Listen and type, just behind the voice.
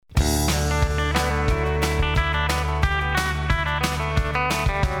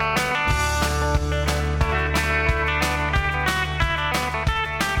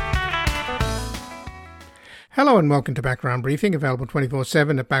Hello and welcome to Background Briefing, available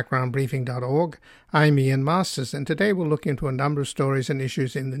 24/7 at backgroundbriefing.org. I'm Ian Masters, and today we'll look into a number of stories and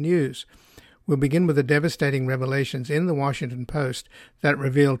issues in the news. We'll begin with the devastating revelations in the Washington Post that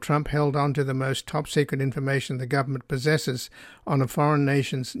reveal Trump held on to the most top-secret information the government possesses on a foreign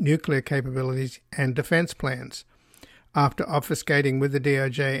nation's nuclear capabilities and defense plans. After obfuscating with the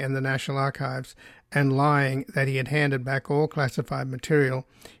DOJ and the National Archives and lying that he had handed back all classified material,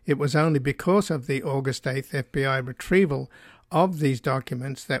 it was only because of the August 8th FBI retrieval of these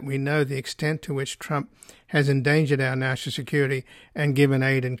documents that we know the extent to which Trump has endangered our national security and given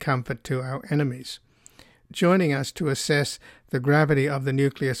aid and comfort to our enemies. Joining us to assess the gravity of the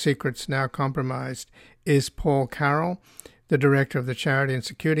nuclear secrets now compromised is Paul Carroll, the director of the Charity and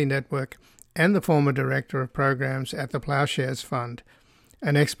Security Network and the former director of programs at the Ploughshares Fund,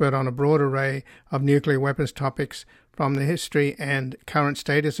 an expert on a broad array of nuclear weapons topics from the history and current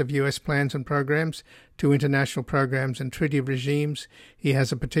status of U.S. plans and programs to international programs and treaty regimes. He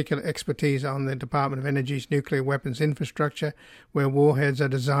has a particular expertise on the Department of Energy's nuclear weapons infrastructure, where warheads are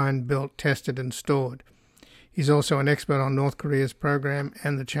designed, built, tested, and stored. He's also an expert on North Korea's program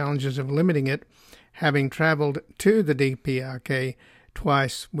and the challenges of limiting it, having traveled to the DPRK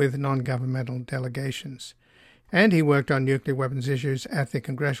twice with non-governmental delegations. And he worked on nuclear weapons issues at the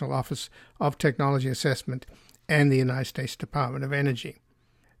Congressional Office of Technology Assessment and the United States Department of Energy.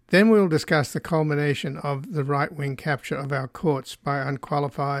 Then we'll discuss the culmination of the right-wing capture of our courts by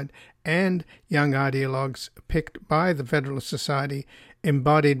unqualified and young ideologues picked by the Federalist Society,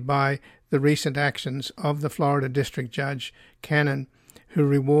 embodied by the recent actions of the Florida District Judge Cannon, who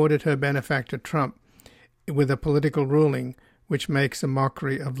rewarded her benefactor Trump with a political ruling which makes a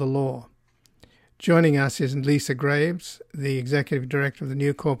mockery of the law. Joining us is Lisa Graves, the executive director of the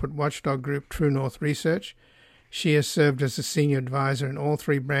new corporate watchdog group True North Research. She has served as a senior advisor in all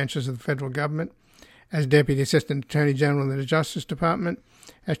three branches of the federal government, as Deputy Assistant Attorney General in the Justice Department,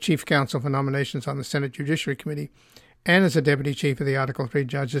 as Chief Counsel for Nominations on the Senate Judiciary Committee, and as a Deputy Chief of the Article III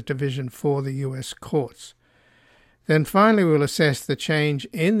Judges Division for the U.S. Courts. Then finally we'll assess the change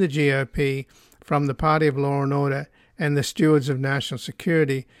in the GOP from the party of law and order and the stewards of national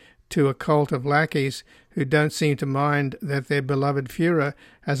security to a cult of lackeys who don't seem to mind that their beloved Führer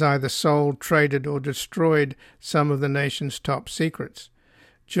has either sold, traded, or destroyed some of the nation's top secrets.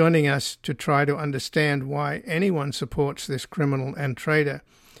 Joining us to try to understand why anyone supports this criminal and traitor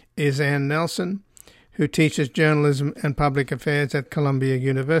is Ann Nelson, who teaches journalism and public affairs at Columbia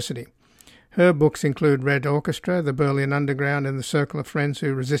University. Her books include Red Orchestra, The Berlin Underground, and The Circle of Friends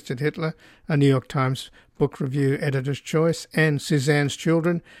Who Resisted Hitler, a New York Times Book Review Editor's Choice, and Suzanne's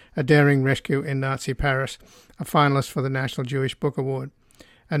Children, A Daring Rescue in Nazi Paris, a finalist for the National Jewish Book Award.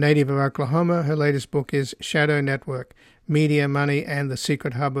 A native of Oklahoma, her latest book is Shadow Network, Media, Money, and the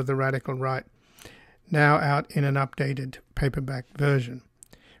Secret Hub of the Radical Right, now out in an updated paperback version.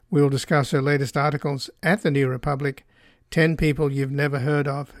 We will discuss her latest articles at the New Republic, 10 People You've Never Heard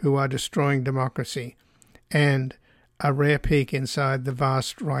of Who Are Destroying Democracy, and a rare peek inside the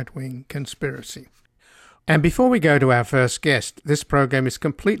vast right-wing conspiracy. And before we go to our first guest, this program is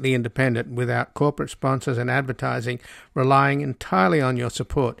completely independent without corporate sponsors and advertising, relying entirely on your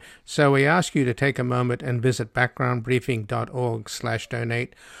support. So we ask you to take a moment and visit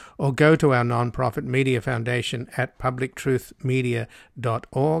backgroundbriefing.org/donate or go to our nonprofit media foundation at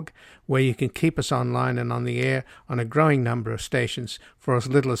publictruthmedia.org, where you can keep us online and on the air on a growing number of stations for as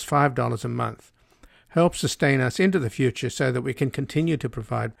little as $5 a month. Help sustain us into the future so that we can continue to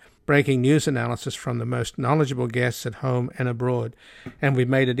provide breaking news analysis from the most knowledgeable guests at home and abroad. And we've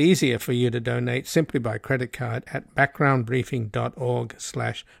made it easier for you to donate simply by credit card at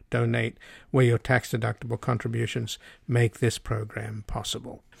backgroundbriefing.org/donate, where your tax-deductible contributions make this program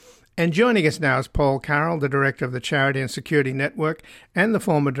possible. And joining us now is Paul Carroll, the director of the Charity and Security Network and the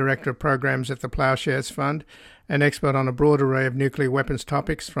former director of programs at the Ploughshares Fund, an expert on a broad array of nuclear weapons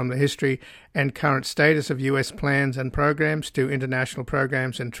topics from the history and current status of U.S. plans and programs to international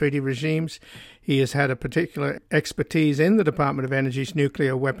programs and treaty regimes. He has had a particular expertise in the Department of Energy's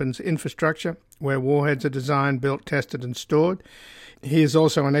nuclear weapons infrastructure, where warheads are designed, built, tested, and stored. He is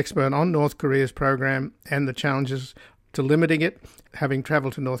also an expert on North Korea's program and the challenges to limiting it, having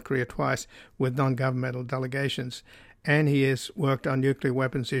traveled to North Korea twice with non-governmental delegations. And he has worked on nuclear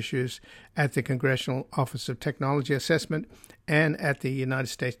weapons issues at the Congressional Office of Technology Assessment and at the United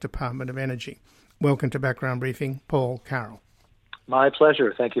States Department of Energy. Welcome to Background Briefing, Paul Carroll. My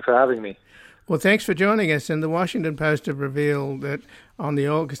pleasure. Thank you for having me. Well, thanks for joining us. And the Washington Post have revealed that on the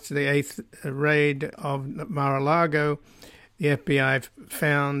August the 8th raid of Mar-a-Lago, the FBI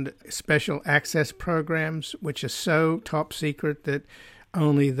found special access programs which are so top secret that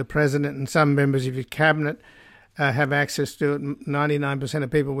only the president and some members of his cabinet have access to it. 99%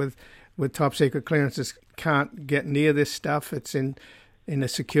 of people with top secret clearances can't get near this stuff. It's in a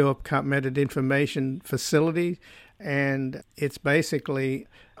secure compartmented information facility, and it's basically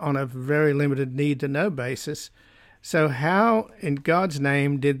on a very limited need-to-know basis. So how, in God's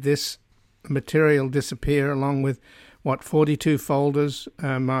name, did this material disappear along with, 42 folders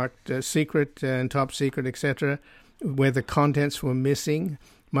marked secret and top secret, etc., where the contents were missing?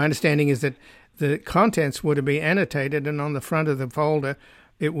 My understanding is that the contents would be annotated, and on the front of the folder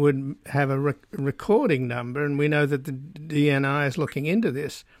it would have a recording number, and we know that the DNI is looking into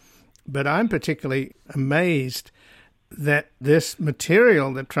this. But I'm particularly amazed that this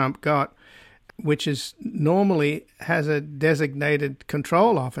material that Trump got, which is normally has a designated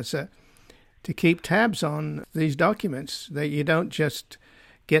control officer to keep tabs on these documents, that you don't just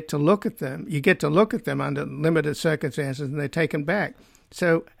get to look at them. You get to look at them under limited circumstances and they're taken back.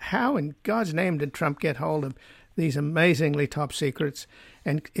 So how in God's name did Trump get hold of these amazingly top secrets?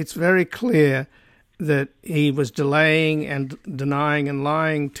 And it's very clear that he was delaying and denying and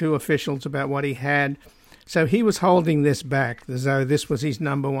lying to officials about what he had. So he was holding this back as though this was his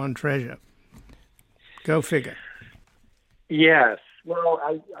number one treasure. Go figure. Yes. Well,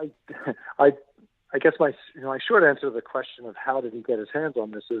 I guess my short answer to the question of how did he get his hands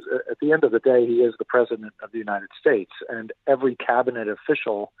on this is, at the end of the day, he is the president of the United States, and every cabinet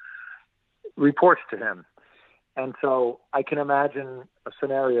official reports to him. And so I can imagine a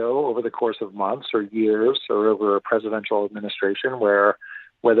scenario over the course of months or years or over a presidential administration where,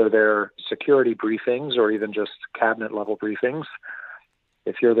 whether they're security briefings or even just cabinet level briefings,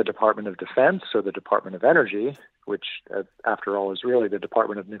 if you're the Department of Defense or the Department of Energy, which after all is really the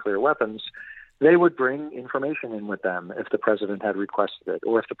Department of Nuclear Weapons, they would bring information in with them if the president had requested it,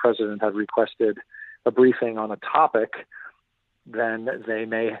 or if the president had requested a briefing on a topic, then they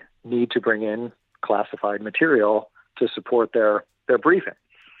may need to bring in classified material to support their briefing.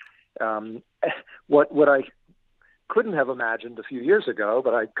 What I couldn't have imagined a few years ago,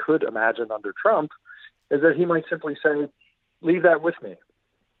 but I could imagine under Trump, is that he might simply say, leave that with me.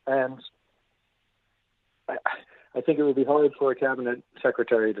 And I think it would be hard for a cabinet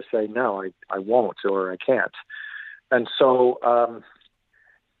secretary to say, no, I won't, or I can't. And so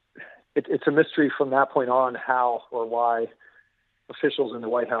it's a mystery from that point on how or why officials in the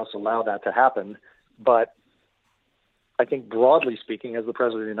White House allow that to happen. But I think broadly speaking, as the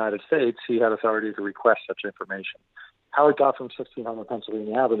President of the United States, he had authority to request such information. How it got from 1600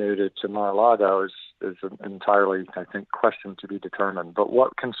 Pennsylvania Avenue to Mar-a-Lago is an entirely, I think, question to be determined. But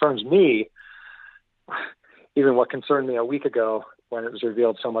what concerns me, even what concerned me a week ago when it was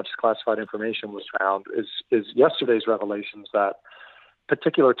revealed so much classified information was found, is yesterday's revelations that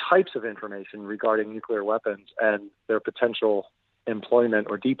particular types of information regarding nuclear weapons and their potential employment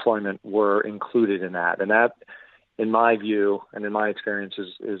or deployment were included in that. And that, in my view and in my experience,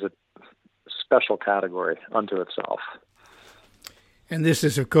 is a special category unto itself. And this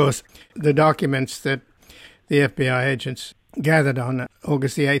is, of course, the documents that the FBI agents gathered on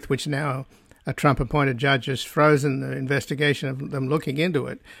August the 8th, which now a Trump-appointed judge has frozen the investigation of them looking into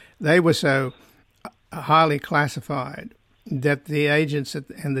it. They were so highly classified that the agents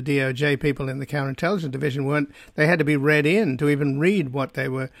and the DOJ people in the counterintelligence division they had to be read in to even read what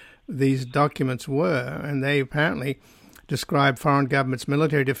these documents were. And they apparently described foreign governments'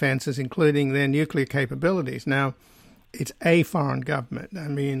 military defenses, including their nuclear capabilities. Now, it's a foreign government. I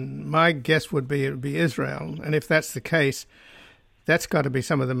mean, my guess would be it would be Israel. And if that's the case, that's got to be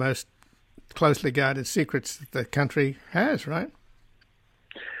some of the most closely guarded secrets that the country has, right?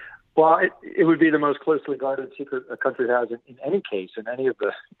 Well, it would be the most closely guarded secret a country has in any case, in any of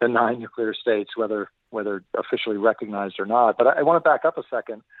the 9 nuclear states, whether officially recognized or not. But I want to back up a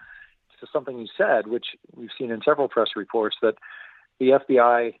second to something you said, which we've seen in several press reports, that the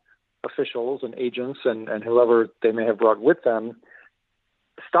FBI officials and agents and whoever they may have brought with them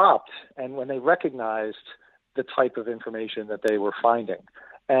stopped, and when they recognized the type of information that they were finding.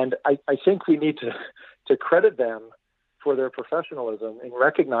 And I think we need to credit them for their professionalism in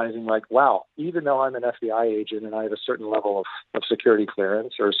recognizing, like, wow, even though I'm an FBI agent and I have a certain level of security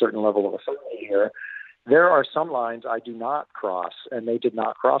clearance or a certain level of authority here, there are some lines I do not cross, and they did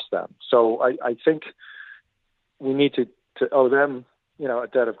not cross them. So I think we need to owe them, a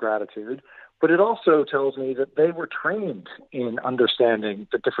debt of gratitude. But it also tells me that they were trained in understanding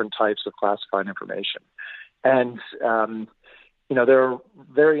the different types of classified information. And, there are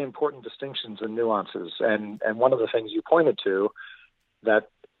very important distinctions and nuances. And one of the things you pointed to, that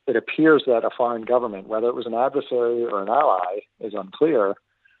it appears that a foreign government, whether it was an adversary or an ally, is unclear,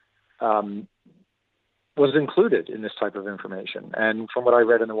 was included in this type of information. And from what I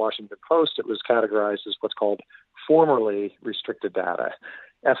read in the Washington Post, it was categorized as what's called formerly restricted data,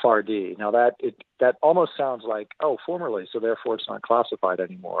 FRD. Now that almost sounds like, oh, formerly, so therefore it's not classified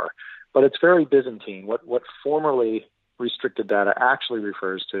anymore. But it's very Byzantine. What formerly restricted data actually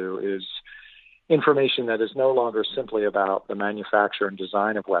refers to is information that is no longer simply about the manufacture and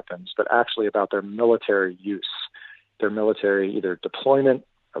design of weapons, but actually about their military use, their military either deployment,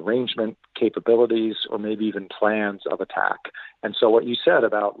 arrangement, capabilities, or maybe even plans of attack. And so what you said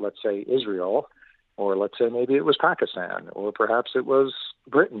about, let's say, Israel, or let's say maybe it was Pakistan, or perhaps it was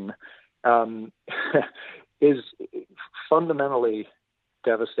Britain, is fundamentally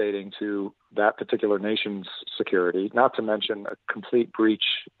devastating to that particular nation's security, not to mention a complete breach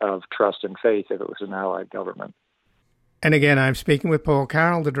of trust and faith if it was an allied government. And again, I'm speaking with Paul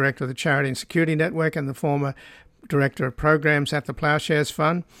Carroll, the director of the Charity and Security Network and the former Director of Programs at the Ploughshares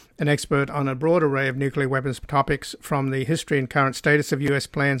Fund, an expert on a broad array of nuclear weapons topics from the history and current status of U.S.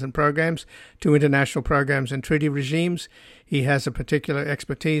 plans and programs to international programs and treaty regimes. He has a particular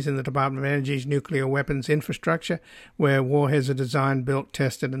expertise in the Department of Energy's nuclear weapons infrastructure, where warheads are designed, built,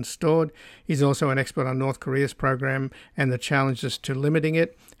 tested, and stored. He's also an expert on North Korea's program and the challenges to limiting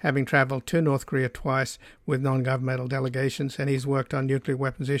it, having traveled to North Korea twice with non-governmental delegations, and he's worked on nuclear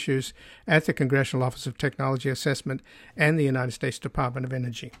weapons issues at the Congressional Office of Technology Assessment and the United States Department of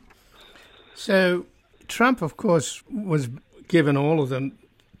Energy. So Trump, of course, was given all of the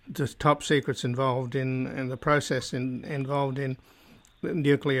top secrets involved in the process involved in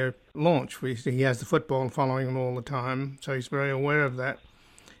nuclear launch. He has the football following him all the time, so he's very aware of that.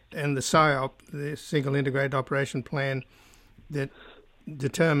 And the SIOP, the Single Integrated Operation Plan, that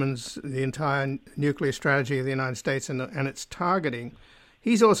determines the entire nuclear strategy of the United States and its targeting,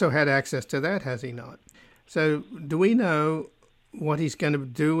 he's also had access to that, has he not? So do we know what he's going to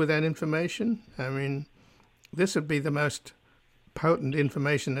do with that information? I mean, this would be the most potent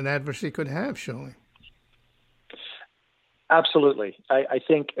information an adversary could have, surely. Absolutely. I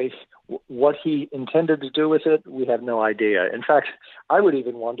think what he intended to do with it, we have no idea. In fact, I would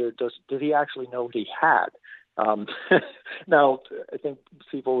even wonder, did he actually know what he had? Now, I think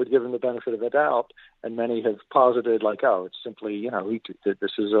people would give him the benefit of the doubt, and many have posited like, oh, it's simply,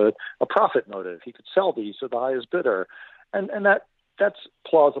 this is a profit motive. He could sell these to the highest bidder. And that's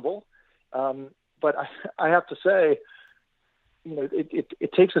plausible. But I have to say,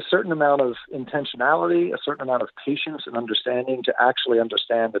 it takes a certain amount of intentionality, a certain amount of patience and understanding to actually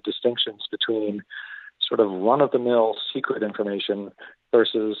understand the distinctions between sort of run-of-the-mill secret information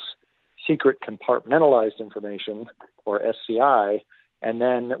versus secret compartmentalized information, or SCI, and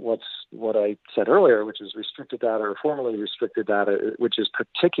then what I said earlier, which is restricted data or formerly restricted data, which is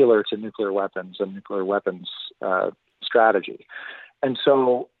particular to nuclear weapons and nuclear weapons strategy. And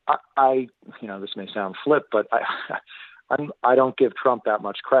so I this may sound flip, but I don't give Trump that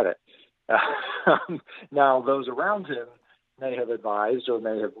much credit. Now, those around him may have advised or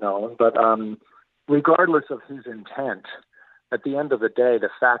may have known, but regardless of his intent, at the end of the day, the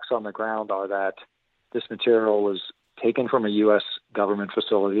facts on the ground are that this material was taken from a U.S. government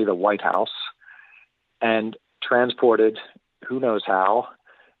facility, the White House, and transported, who knows how,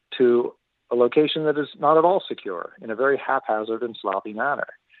 to a location that is not at all secure in a very haphazard and sloppy manner.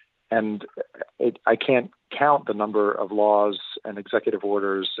 And I can't count the number of laws and executive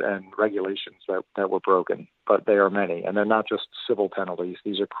orders and regulations that were broken, but they are many. And they're not just civil penalties.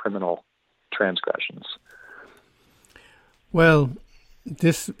 These are criminal transgressions. Well,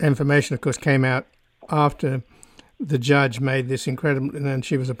 this information, of course, came out after the judge made this incredible, and then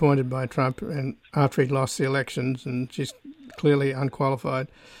she was appointed by Trump, and after he'd lost the elections, and she's clearly unqualified.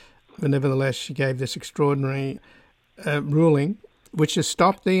 But nevertheless, she gave this extraordinary ruling, which has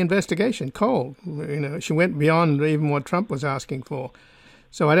stopped the investigation cold. She went beyond even what Trump was asking for.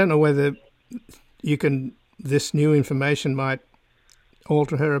 So I don't know whether this new information might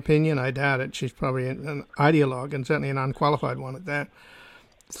alter her opinion. I doubt it. She's probably an ideologue, and certainly an unqualified one at that.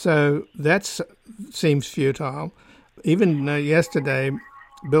 So that seems futile. Even yesterday,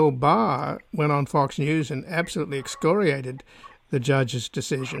 Bill Barr went on Fox News and absolutely excoriated the judge's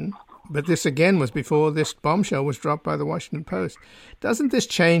decision. But this again was before this bombshell was dropped by the Washington Post. Doesn't this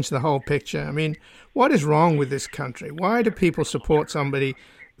change the whole picture? I mean, what is wrong with this country? Why do people support somebody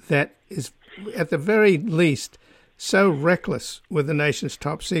that is, at the very least, so reckless with the nation's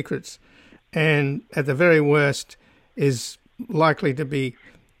top secrets, and at the very worst is likely to be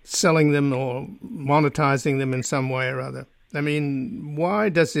selling them or monetizing them in some way or other? I mean, why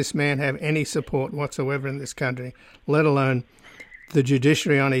does this man have any support whatsoever in this country, let alone the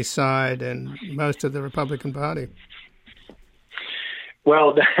judiciary on his side and most of the Republican Party?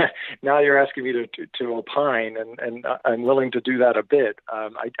 Well, now you're asking me to opine, and I'm willing to do that a bit.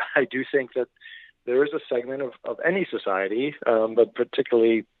 I do think that there is a segment of any society, but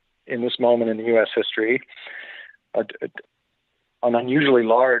particularly in this moment in the U.S. history, an unusually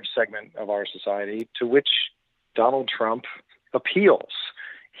large segment of our society to which Donald Trump appeals.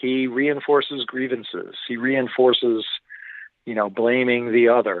 He reinforces grievances. He reinforces, blaming the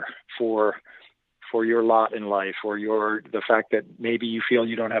other for your lot in life, or the fact that maybe you feel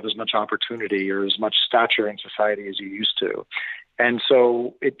you don't have as much opportunity or as much stature in society as you used to. And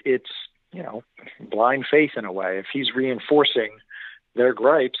so it's blind faith in a way. If he's reinforcing their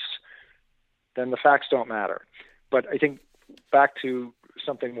gripes, then the facts don't matter. But I think back to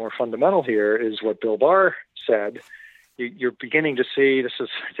something more fundamental here is what Bill Barr said. You're beginning to see, this is,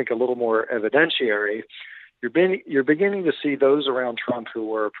 I think, a little more evidentiary. You're beginning to see those around Trump who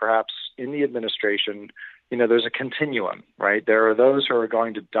were perhaps in the administration. There's a continuum, right? There are those who are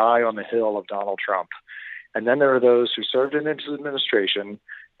going to die on the hill of Donald Trump. And then there are those who served in his administration,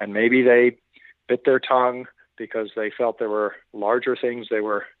 and maybe they bit their tongue because they felt there were larger things they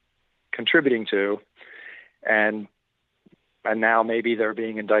were contributing to. And now maybe they're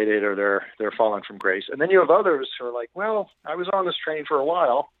being indicted or they're falling from grace. And then you have others who are like, well, I was on this train for a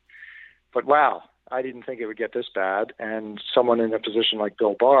while, but wow, I didn't think it would get this bad. And someone in a position like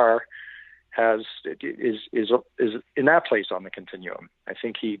Bill Barr is in that place on the continuum. I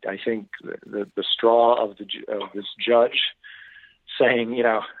think the straw of this judge saying,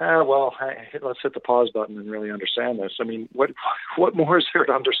 let's hit the pause button and really understand this. I mean, what more is there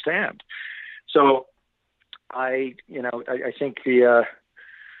to understand? So I think the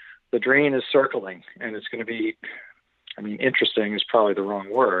drain is circling, and it's going to be, interesting is probably the wrong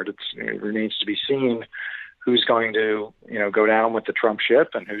word. It remains to be seen who's going to, go down with the Trump ship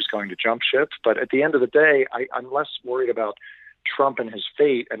and who's going to jump ship. But at the end of the day, I'm less worried about Trump and his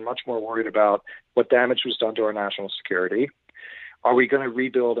fate and much more worried about what damage was done to our national security. Are we going to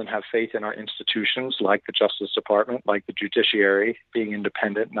rebuild and have faith in our institutions like the Justice Department, like the judiciary being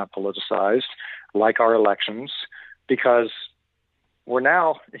independent, not politicized, like our elections? Because we're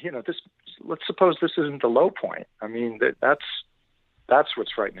now, let's suppose this isn't the low point. I mean, that's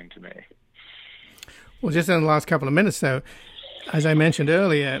what's frightening to me. Well, just in the last couple of minutes, though, as I mentioned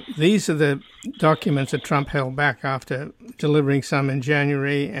earlier, these are the documents that Trump held back after delivering some in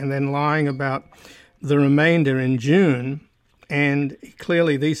January and then lying about the remainder in June. And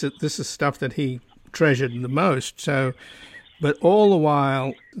clearly this is stuff that he treasured the most. So, but all the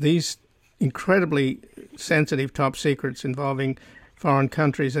while, these incredibly sensitive top secrets involving foreign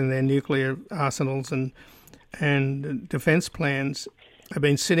countries and their nuclear arsenals and defense plans have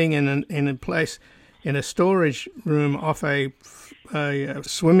been sitting in a place, in a storage room off a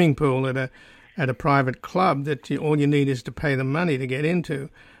swimming pool at a private club that all you need is to pay the money to get into.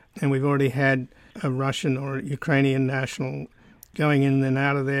 And we've already had a Russian or Ukrainian national going in and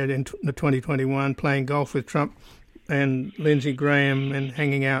out of there in 2021, playing golf with Trump and Lindsey Graham and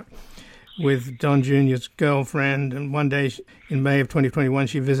hanging out with Don Jr.'s girlfriend. And one day in May of 2021,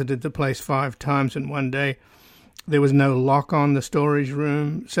 she visited the place 5 times in one day. There was no lock on the storage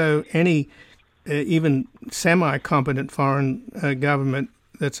room. So any even semi-competent foreign government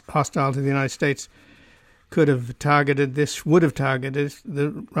that's hostile to the United States would have targeted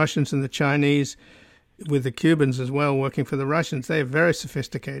the Russians and the Chinese, with the Cubans as well working for the Russians. They are very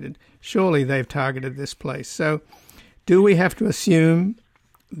sophisticated. Surely they've targeted this place. So do we have to assume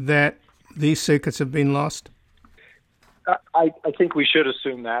that these secrets have been lost? I think we should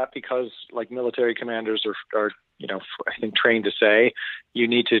assume that because, like military commanders are I think trained to say, you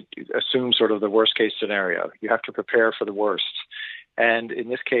need to assume sort of the worst case scenario. You have to prepare for the worst. And in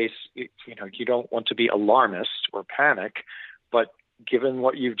this case, you don't want to be alarmist or panic, but given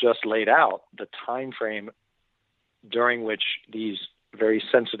what you've just laid out, the time frame during which these very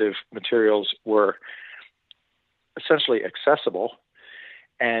sensitive materials were essentially accessible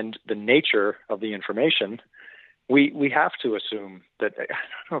and the nature of the information, we have to assume that, I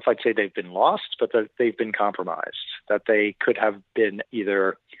don't know if I'd say they've been lost, but that they've been compromised, that they could have been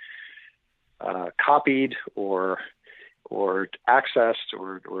either copied or accessed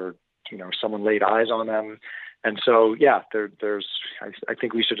or someone laid eyes on them. And so, I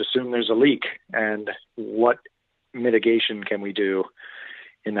think we should assume there's a leak. And what mitigation can we do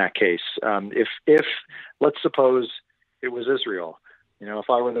in that case? If let's suppose it was Israel,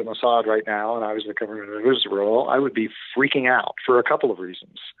 if I were the Mossad right now and I was the government of Israel, I would be freaking out for a couple of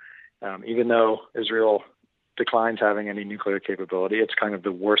reasons. Even though Israel declines having any nuclear capability, it's kind of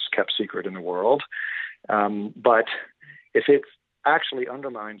the worst kept secret in the world. But if it actually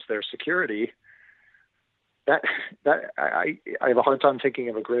undermines their security, I have a hard time thinking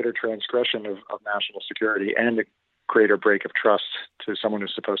of a greater transgression of national security and a greater break of trust to someone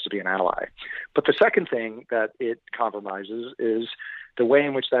who's supposed to be an ally. But the second thing that it compromises is the way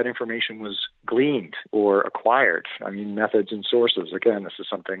in which that information was gleaned or acquired. I mean, methods and sources. Again, this is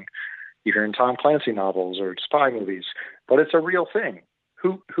something you hear in Tom Clancy novels or spy movies, but it's a real thing.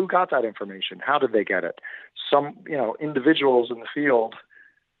 Who got that information? How did they get it? Some, individuals in the field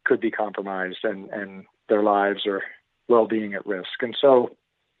could be compromised and their lives or well-being at risk. And so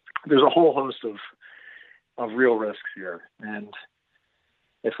there's a whole host of real risks here. And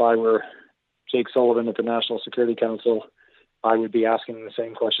if I were Jake Sullivan at the National Security Council, I would be asking the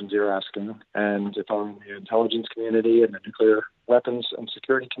same questions you're asking. And if I were in the intelligence community and the nuclear weapons and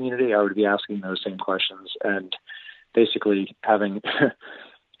security community, I would be asking those same questions and basically having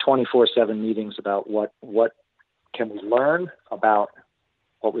 24/7 meetings about what can we learn about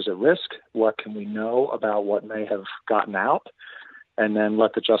what was at risk, what can we know about what may have gotten out, and then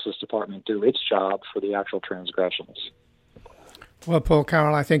let the Justice Department do its job for the actual transgressions. Well, Paul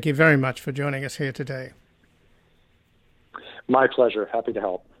Carroll, I thank you very much for joining us here today. My pleasure. Happy to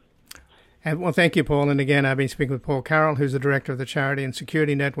help. And well, thank you, Paul. And again, I've been speaking with Paul Carroll, who's the director of the Charity and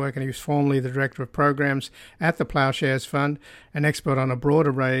Security Network, and he was formerly the director of programs at the Ploughshares Fund, an expert on a broad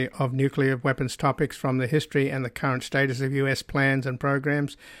array of nuclear weapons topics from the history and the current status of U.S. plans and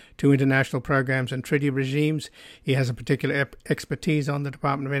programs to international programs and treaty regimes. He has a particular expertise on the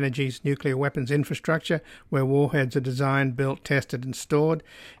Department of Energy's nuclear weapons infrastructure, where warheads are designed, built, tested, and stored.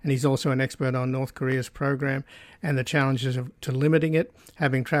 And he's also an expert on North Korea's program and the challenges to limiting it,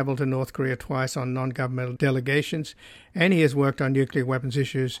 having traveled to North Korea twice on non-governmental delegations. And he has worked on nuclear weapons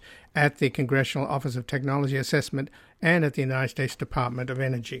issues at the Congressional Office of Technology Assessment and at the United States Department of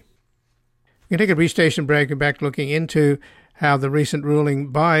Energy. We can take a brief station break and back looking into how the recent ruling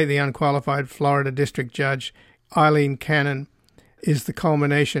by the unqualified Florida District Judge Aileen Cannon is the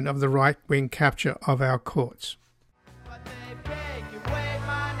culmination of the right-wing capture of our courts.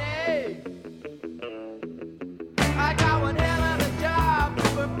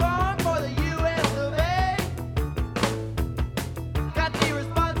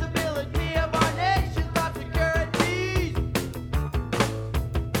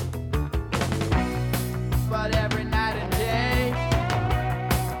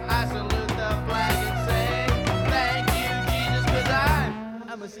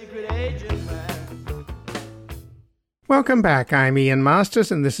 Welcome back. I'm Ian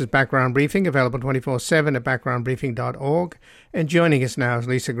Masters, and this is Background Briefing, available 24/7 at backgroundbriefing.org. And joining us now is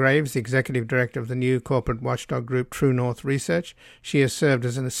Lisa Graves, the Executive Director of the new corporate watchdog group True North Research. She has served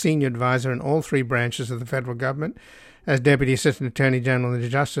as a senior advisor in all three branches of the federal government, as Deputy Assistant Attorney General in the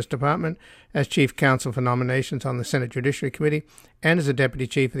Justice Department, as Chief Counsel for Nominations on the Senate Judiciary Committee, and as a Deputy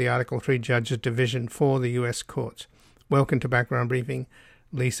Chief of the Article 3 Judges Division for the U.S. Courts. Welcome to Background Briefing,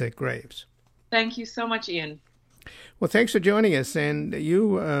 Lisa Graves. Thank you so much, Ian. Well, thanks for joining us. And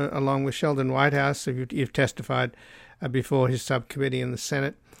you, along with Sheldon Whitehouse, you've testified before his subcommittee in the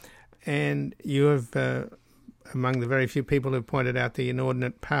Senate, and you have among the very few people who pointed out the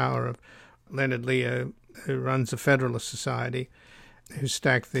inordinate power of Leonard Leo, who runs the Federalist Society, who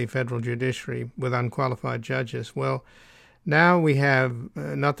stacked the federal judiciary with unqualified judges. Well, now we have,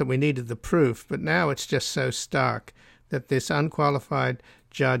 not that we needed the proof, but now it's just so stark that this unqualified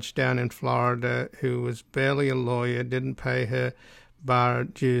judge down in Florida, who was barely a lawyer, didn't pay her bar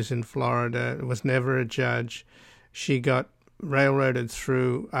dues in Florida, was never a judge. She got railroaded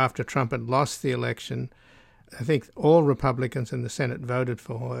through after Trump had lost the election. I think all Republicans in the Senate voted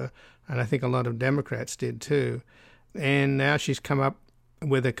for her, and I think a lot of Democrats did too. And now she's come up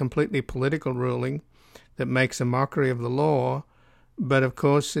with a completely political ruling that makes a mockery of the law. But of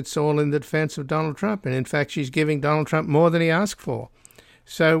course, it's all in the defense of Donald Trump. And in fact, she's giving Donald Trump more than he asked for.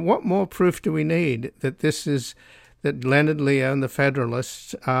 So what more proof do we need that Leonard Leo and the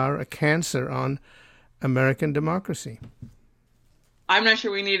Federalists are a cancer on American democracy? I'm not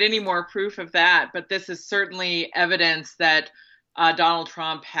sure we need any more proof of that, but this is certainly evidence that Donald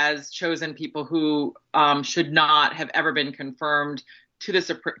Trump has chosen people who should not have ever been confirmed to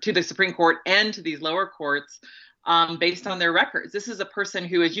the Supreme Court and to these lower courts based on their records. This is a person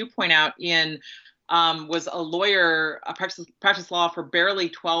who, as you point out, Ian, was a lawyer, practiced law for barely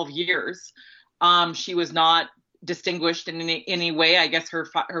 12 years. She was not distinguished in any way. I guess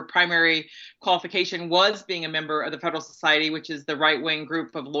her primary qualification was being a member of the Federal Society, which is the right-wing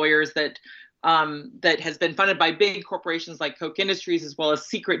group of lawyers that has been funded by big corporations like Koch Industries, as well as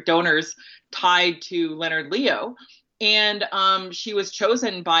secret donors tied to Leonard Leo. And she was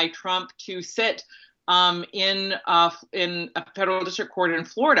chosen by Trump to sit in a federal district court in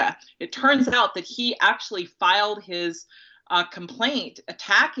Florida. It turns out that he actually filed his complaint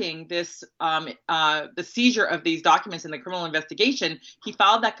attacking this the seizure of these documents in the criminal investigation. He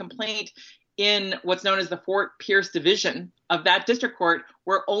filed that complaint in what's known as the Fort Pierce Division of that district court,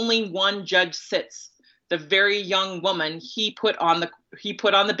 where only one judge sits. The very young woman he put on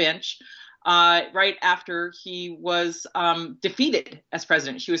the bench right after he was defeated as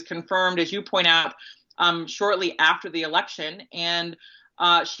president. She was confirmed, as you point out, shortly after the election, and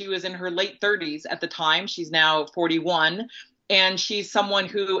she was in her late 30s at the time. She's now 41, and she's someone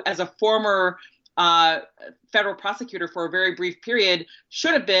who, as a former federal prosecutor for a very brief period,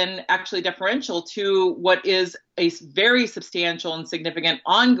 should have been actually deferential to what is a very substantial and significant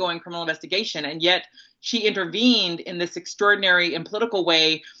ongoing criminal investigation. And yet she intervened in this extraordinary and political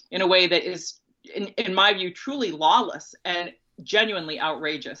way, in a way that is, in my view, truly lawless and genuinely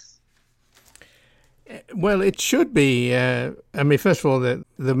outrageous. Well, it should be. First of all,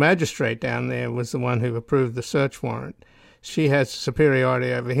 the magistrate down there was the one who approved the search warrant. She has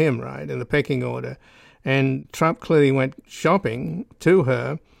superiority over him, right, in the pecking order. And Trump clearly went shopping to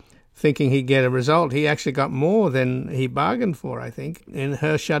her, thinking he'd get a result. He actually got more than he bargained for, I think, in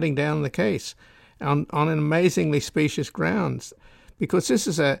her shutting down the case on an amazingly specious grounds. Because this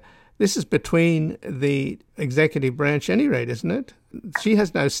is between the executive branch at any rate, isn't it? She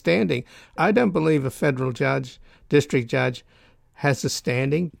has no standing. I don't believe a federal judge, district judge, has the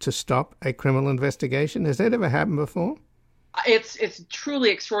standing to stop a criminal investigation. Has that ever happened before? It's truly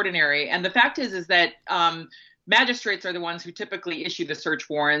extraordinary. And the fact is that magistrates are the ones who typically issue the search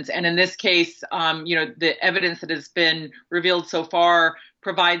warrants. And in this case, the evidence that has been revealed so far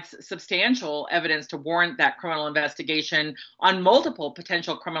provides substantial evidence to warrant that criminal investigation on multiple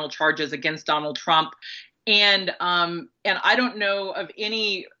potential criminal charges against Donald Trump. And I don't know of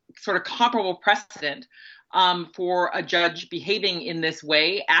any sort of comparable precedent for a judge behaving in this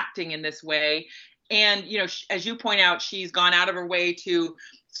way, acting in this way. And, as you point out, she's gone out of her way to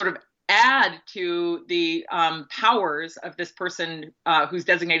sort of add to the powers of this person who's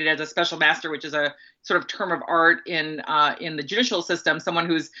designated as a special master, which is a sort of term of art in the judicial system, someone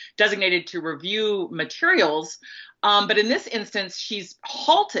who's designated to review materials. But in this instance, she's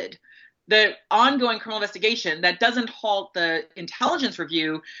halted the ongoing criminal investigation that doesn't halt the intelligence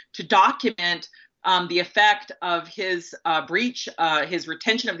review to document the effect of his breach, his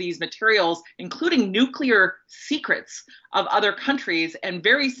retention of these materials, including nuclear secrets of other countries and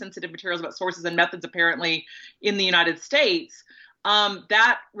very sensitive materials about sources and methods, apparently, in the United States.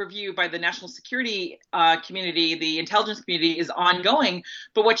 That review by the national security community, the intelligence community, is ongoing.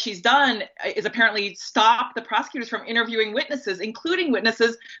 But what she's done is apparently stop the prosecutors from interviewing witnesses, including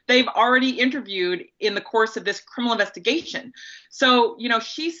witnesses they've already interviewed in the course of this criminal investigation. So,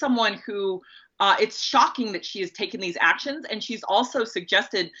 she's someone who it's shocking that she has taken these actions, and she's also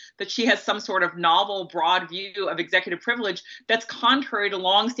suggested that she has some sort of novel, broad view of executive privilege that's contrary to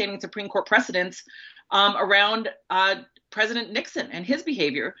longstanding Supreme Court precedents around President Nixon and his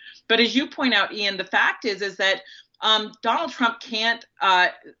behavior. But as you point out, Ian, the fact is that Donald Trump can't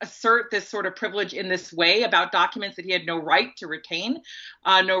assert this sort of privilege in this way about documents that he had no right to retain,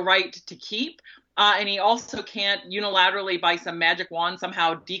 no right to keep. And he also can't unilaterally, by some magic wand,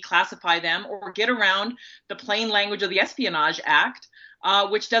 somehow declassify them or get around the plain language of the Espionage Act,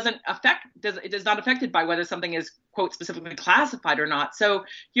 which is not affected by whether something is, quote, specifically classified or not. So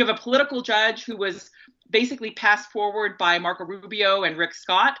you have a political judge who was basically passed forward by Marco Rubio and Rick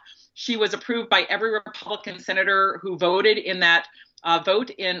Scott. She was approved by every Republican senator who voted in that vote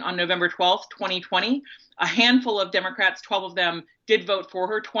on November 12th, 2020. A handful of Democrats, 12 of them, did vote for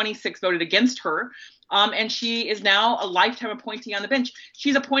her. 26 voted against her. And she is now a lifetime appointee on the bench.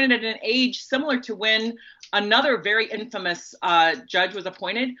 She's appointed at an age similar to when another very infamous judge was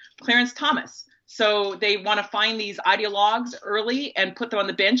appointed, Clarence Thomas. So they want to find these ideologues early and put them on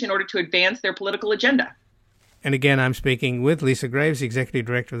the bench in order to advance their political agenda. And again, I'm speaking with Lisa Graves, the Executive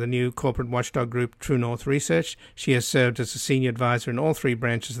Director of the new corporate watchdog group True North Research. She has served as a senior advisor in all three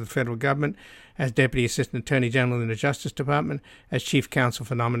branches of the federal government, as Deputy Assistant Attorney General in the Justice Department, as Chief Counsel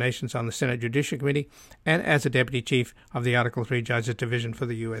for Nominations on the Senate Judiciary Committee, and as a Deputy Chief of the Article III Judges Division for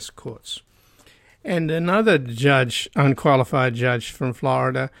the U.S. Courts. And another judge, unqualified judge from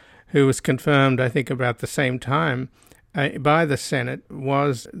Florida, who was confirmed, I think, about the same time by the Senate,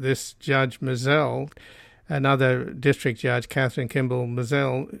 was this Judge Mizelle. Another district judge, Catherine Kimball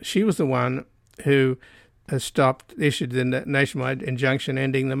Mizelle. She was the one who issued the nationwide injunction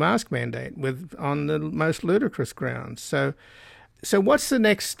ending the mask mandate on the most ludicrous grounds. So what's the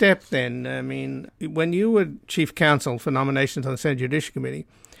next step then? I mean, when you were chief counsel for nominations on the Senate Judiciary Committee,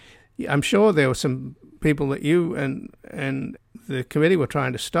 I'm sure there were some people that you and the committee were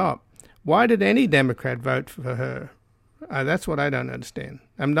trying to stop. Why did any Democrat vote for her? That's what I don't understand.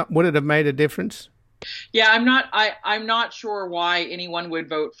 Would it have made a difference? Yeah, I'm not sure why anyone would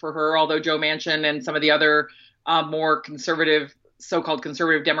vote for her, although Joe Manchin and some of the other more conservative, so-called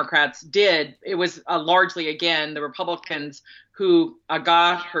conservative Democrats did. It was largely, again, the Republicans who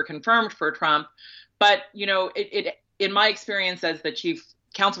got her confirmed for Trump. But, it in my experience as the chief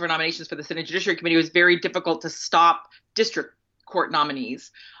counsel for nominations for the Senate Judiciary Committee, it was very difficult to stop district court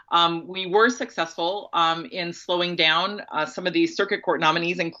nominees. We were successful in slowing down some of these circuit court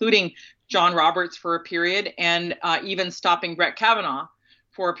nominees, including John Roberts for a period, and even stopping Brett Kavanaugh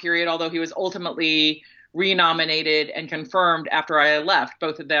for a period, although he was ultimately renominated and confirmed after I left.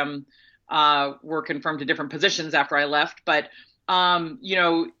 Both of them were confirmed to different positions after I left. But,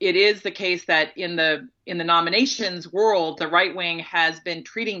 it is the case that in the nominations world, the right wing has been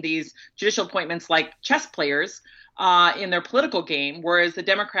treating these judicial appointments like chess players in their political game, whereas the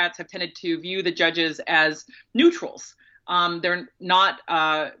Democrats have tended to view the judges as neutrals. They're not,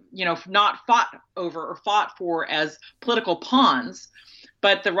 not fought over or fought for as political pawns.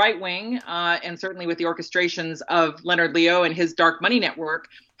 But the right wing, and certainly with the orchestrations of Leonard Leo and his dark money network,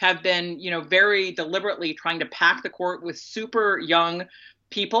 have been, very deliberately trying to pack the court with super young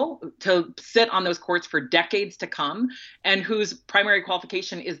people to sit on those courts for decades to come, and whose primary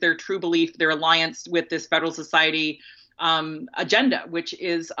qualification is their true belief, their alliance with this Federal Society agenda, which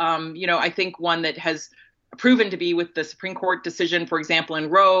is, I think one that has proven to be with the Supreme Court decision, for example, in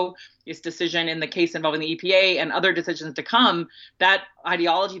Roe, its decision in the case involving the EPA and other decisions to come. That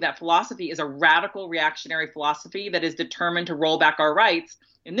ideology, that philosophy is a radical reactionary philosophy that is determined to roll back our rights.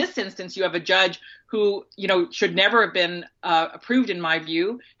 In this instance, you have a judge who, should never have been approved, in my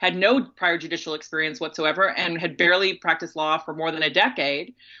view, had no prior judicial experience whatsoever, and had barely practiced law for more than a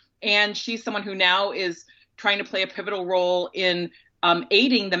decade. And she's someone who now is trying to play a pivotal role in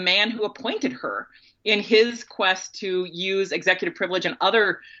aiding the man who appointed her in his quest to use executive privilege and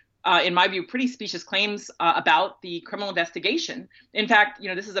other, in my view, pretty specious claims about the criminal investigation. In fact,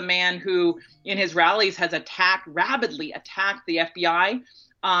 this is a man who, in his rallies, has rabidly attacked the FBI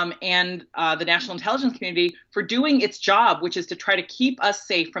and the national intelligence community for doing its job, which is to try to keep us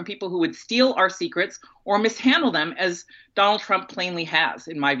safe from people who would steal our secrets or mishandle them, as Donald Trump plainly has,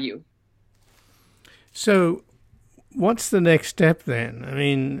 in my view. So what's the next step then? I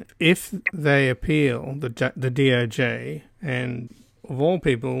mean, if they appeal, the DOJ, and of all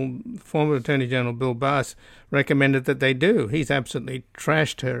people, former Attorney General Bill Barr recommended that they do. He's absolutely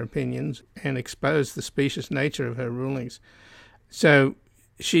trashed her opinions and exposed the specious nature of her rulings. So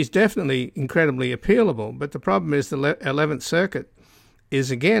she's definitely incredibly appealable, but the problem is the 11th Circuit is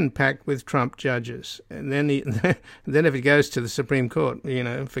again packed with Trump judges. And then then if it goes to the Supreme Court,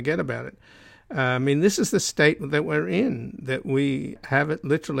 forget about it. I mean, this is the state that we're in, that we have it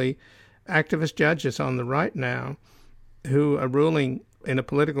literally activist judges on the right now who are ruling in a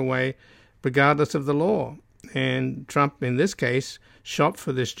political way regardless of the law. And Trump, in this case, shopped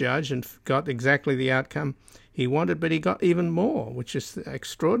for this judge and got exactly the outcome he wanted, but he got even more, which is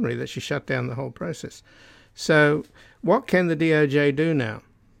extraordinary that she shut down the whole process. So what can the DOJ do now?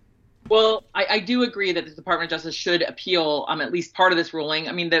 Well, I do agree that the Department of Justice should appeal at least part of this ruling.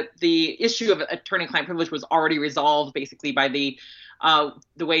 I mean, the issue of attorney-client privilege was already resolved basically by the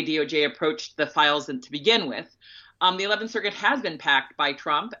way DOJ approached the files to begin with. The 11th Circuit has been packed by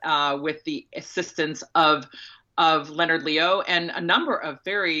Trump with the assistance of Leonard Leo and a number of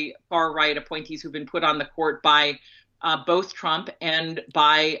very far-right appointees who've been put on the court by both Trump and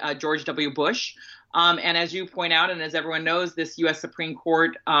by George W. Bush. And as you point out, and as everyone knows, this U.S. Supreme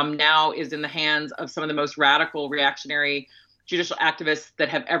Court now is in the hands of some of the most radical reactionary judicial activists that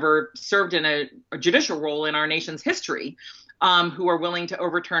have ever served in a judicial role in our nation's history, who are willing to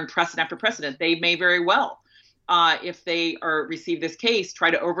overturn precedent after precedent. They may very well, if they receive this case,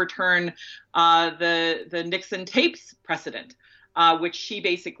 try to overturn the Nixon tapes precedent, which she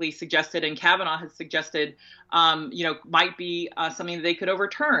basically suggested and Kavanaugh has suggested, might be something that they could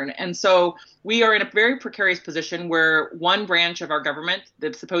overturn. And so we are in a very precarious position where one branch of our government,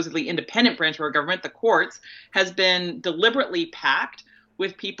 the supposedly independent branch of our government, the courts, has been deliberately packed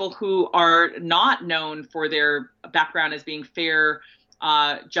with people who are not known for their background as being fair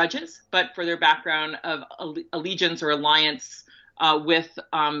judges, but for their background of allegiance or alliance with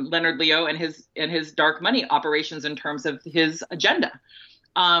Leonard Leo and his dark money operations in terms of his agenda,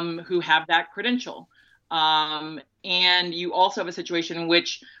 who have that credential. and you also have a situation in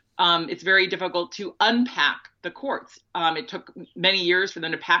which it's very difficult to unpack the courts. It took many years for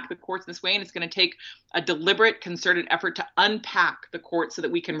them to pack the courts this way, and it's going to take a deliberate, concerted effort to unpack the courts so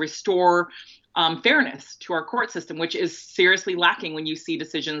that we can restore fairness to our court system, which is seriously lacking when you see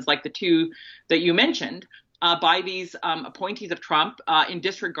decisions like the two that you mentioned by these appointees of Trump in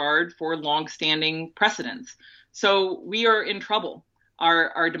disregard for longstanding precedents. So we are in trouble.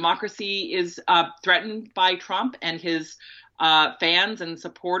 Our democracy is threatened by Trump and his fans and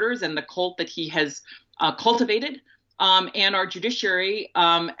supporters and the cult that he has cultivated. And our judiciary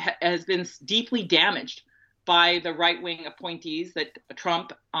has been deeply damaged by the right-wing appointees that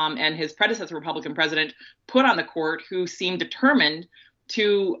Trump and his predecessor Republican president put on the court, who seem determined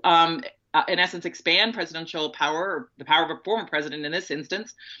to, in essence, expand presidential power, or the power of a former president in this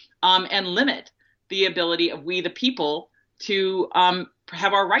instance, and limit the ability of we the people to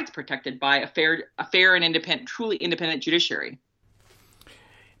have our rights protected by a fair and independent, truly independent judiciary.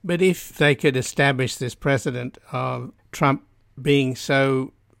 But if they could establish this precedent of Trump being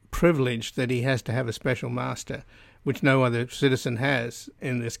so privileged that he has to have a special master, which no other citizen has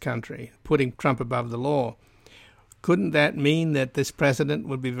in this country, putting Trump above the law, couldn't that mean that this precedent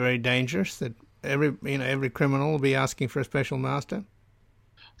would be very dangerous, that every criminal will be asking for a special master?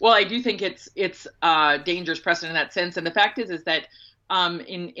 Well, I do think it's dangerous precedent in that sense. And the fact is that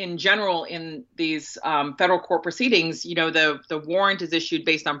in general, in these federal court proceedings, the warrant is issued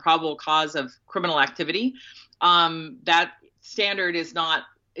based on probable cause of criminal activity. That standard is not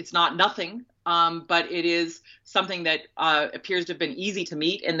nothing, but it is something that appears to have been easy to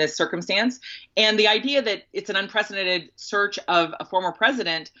meet in this circumstance. And the idea that it's an unprecedented search of a former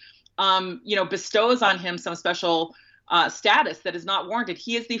president, bestows on him some special status that is not warranted.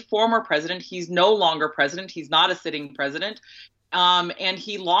 He is the former president. He's no longer president. He's not a sitting president. And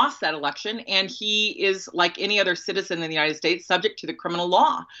he lost that election. And he is, like any other citizen in the United States, subject to the criminal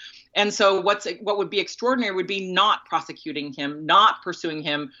law. And so what would be extraordinary would be not prosecuting him, not pursuing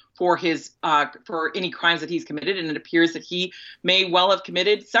him for for any crimes that he's committed. And it appears that he may well have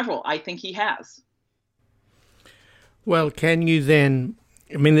committed several. I think he has. Well, can you then,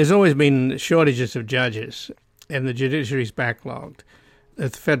 there's always been shortages of judges, and the judiciary's backlogged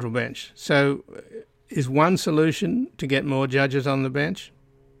at the federal bench. So is one solution to get more judges on the bench?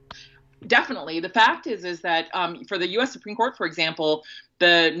 Definitely. The fact is that for the U.S. Supreme Court, for example,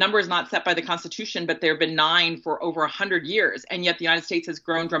 the number is not set by the Constitution, but there have been 9 for over 100 years. And yet the United States has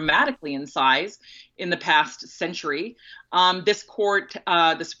grown dramatically in size in the past century. This court,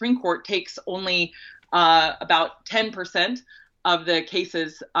 the Supreme Court, takes only about 10% of the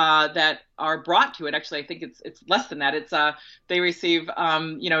cases that are brought to it. Actually, I think it's less than that. It's they receive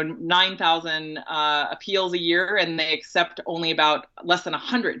 9,000 appeals a year, and they accept only about less than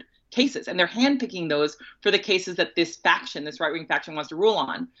 100 cases, and they're handpicking those for the cases that this right-wing faction, wants to rule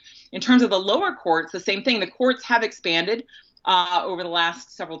on. In terms of the lower courts, the same thing. The courts have expanded over the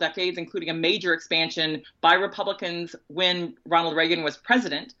last several decades, including a major expansion by Republicans when Ronald Reagan was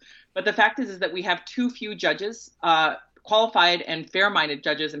president. But the fact is that we have too few judges, qualified and fair-minded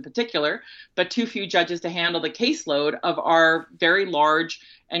judges in particular, but too few judges to handle the caseload of our very large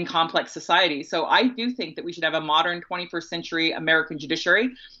and complex society. So I do think that we should have a modern 21st century American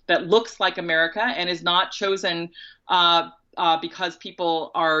judiciary that looks like America and is not chosen because people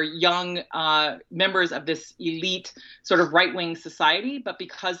are young members of this elite sort of right-wing society, but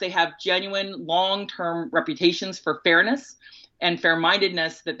because they have genuine long-term reputations for fairness and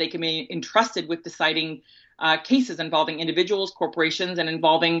fair-mindedness, that they can be entrusted with deciding cases involving individuals, corporations, and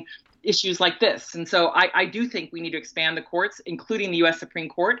involving issues like this. And so I do think we need to expand the courts, including the U.S. Supreme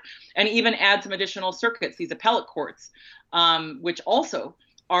Court, and even add some additional circuits, these appellate courts, which also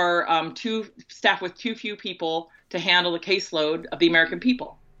are staffed with too few people to handle the caseload of the American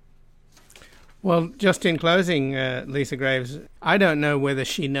people. Well, just in closing, Lisa Graves, I don't know whether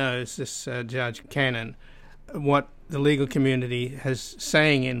she knows, this Judge Cannon, what the legal community has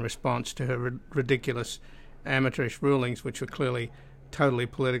saying in response to her ridiculous amateurish rulings, which were clearly totally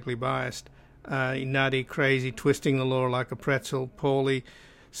politically biased, nutty, crazy, twisting the law like a pretzel, poorly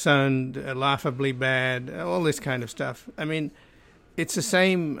sewn, laughably bad, all this kind of stuff. It's the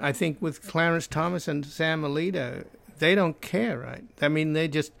same, I think, with Clarence Thomas and Sam Alito. They don't care, right? They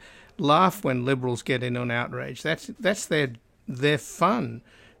just laugh when liberals get in on outrage. That's their fun.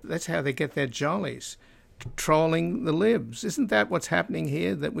 That's how they get their jollies, trolling the libs. Isn't that what's happening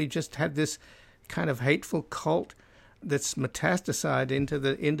here? That we just had this kind of hateful cult that's metastasized into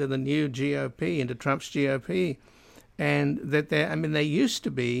the new GOP, into Trump's GOP, and that they used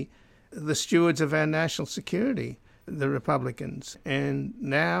to be the stewards of our national security, the Republicans, and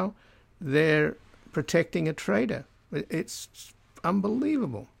now they're protecting a traitor. It's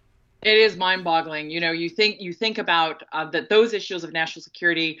unbelievable. It is mind-boggling. You think about that those issues of national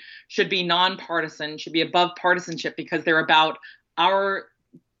security should be nonpartisan, should be above partisanship, because they're about our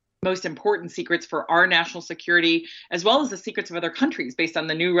most important secrets for our national security, as well as the secrets of other countries, based on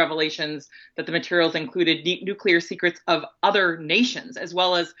the new revelations that the materials included nuclear secrets of other nations, as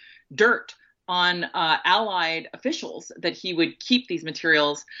well as dirt on allied officials that he would keep these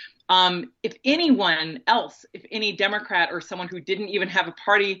materials. If anyone else, if any Democrat or someone who didn't even have a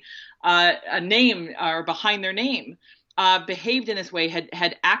party a name or behind their name behaved in this way,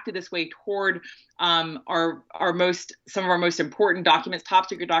 had acted this way toward some of our most important documents, top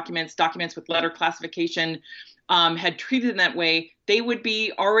secret documents with letter classification, had treated in that way, they would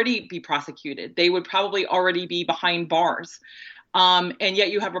already be prosecuted. They would probably already be behind bars. And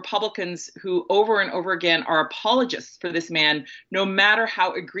yet you have Republicans who over and over again are apologists for this man, no matter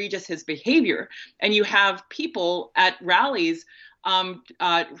how egregious his behavior. And you have people at rallies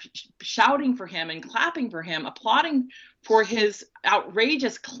shouting for him and clapping for him, applauding for his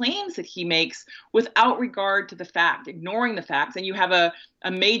outrageous claims that he makes without regard to the fact, ignoring the facts. And you have a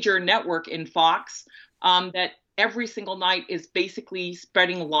major network in Fox that every single night is basically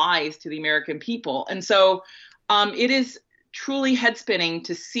spreading lies to the American people. And so it is truly head-spinning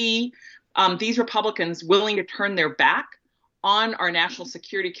to see these Republicans willing to turn their back on our national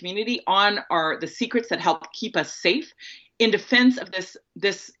security community, on the secrets that help keep us safe, in defense of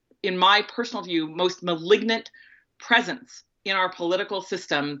this, in my personal view, most malignant presence in our political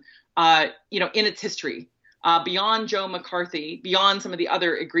system, in its history. Beyond Joe McCarthy, beyond some of the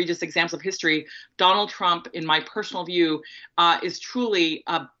other egregious examples of history, Donald Trump, in my personal view, is truly,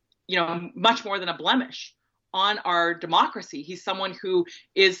 much more than a blemish on our democracy. He's someone who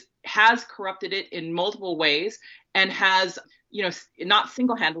has corrupted it in multiple ways and has, not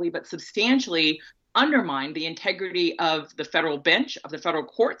single-handedly, but substantially undermined the integrity of the federal bench, of the federal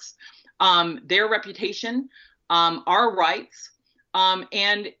courts, their reputation, our rights,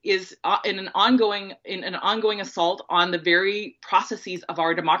 and is in an ongoing assault on the very processes of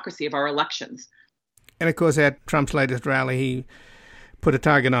our democracy, of our elections. And of course, at Trump's latest rally, he put a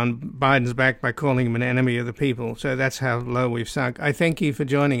target on Biden's back by calling him an enemy of the people. So that's how low we've sunk. I thank you for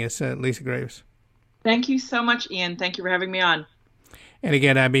joining us, Lisa Graves. Thank you so much, Ian. Thank you for having me on. And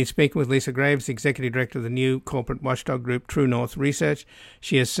again, I've been speaking with Lisa Graves, Executive Director of the new corporate watchdog group True North Research.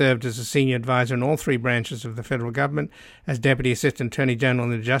 She has served as a senior advisor in all three branches of the federal government, as Deputy Assistant Attorney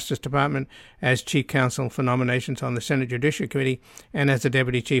General in the Justice Department, as Chief Counsel for Nominations on the Senate Judiciary Committee, and as the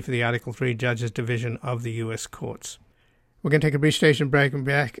Deputy Chief of the Article III Judges Division of the U.S. Courts. We're going to take a brief station break and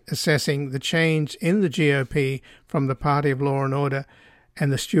back assessing the change in the GOP from the party of law and order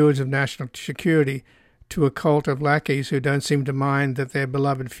and the stewards of national security to a cult of lackeys who don't seem to mind that their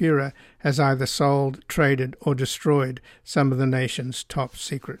beloved Führer has either sold, traded, or destroyed some of the nation's top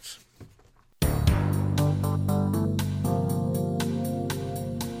secrets.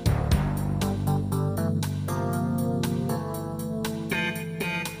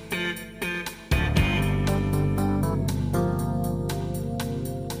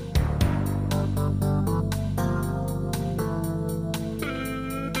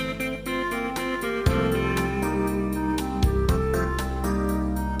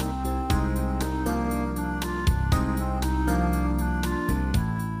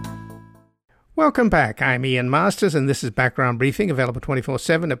 Welcome back. I'm Ian Masters, and this is Background Briefing, available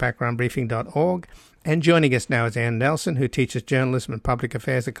 24/7 at backgroundbriefing.org. And joining us now is Ann Nelson, who teaches journalism and public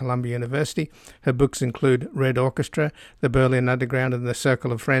affairs at Columbia University. Her books include Red Orchestra, The Berlin Underground, and The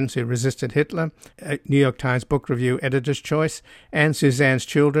Circle of Friends Who Resisted Hitler, a New York Times Book Review Editor's Choice, and Suzanne's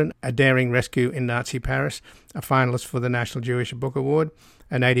Children, A Daring Rescue in Nazi Paris, a finalist for the National Jewish Book Award.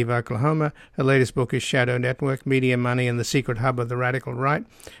 A native of Oklahoma. Her latest book is Shadow Network, Media Money and the Secret Hub of the Radical Right,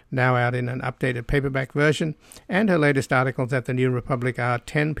 now out in an updated paperback version. And her latest articles at the New Republic are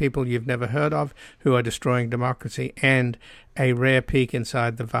 10 People You've Never Heard of Who Are Destroying Democracy and A Rare Peek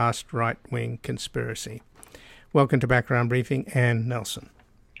Inside the Vast Right-Wing Conspiracy. Welcome to Background Briefing, Ann Nelson.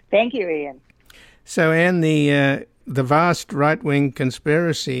 Thank you, Ian. So, Ann, the vast right-wing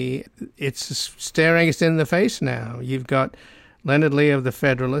conspiracy, it's staring us in the face now. You've got Leonard Lee of the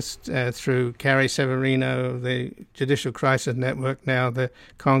Federalist, through Carrie Severino, the Judicial Crisis Network, now the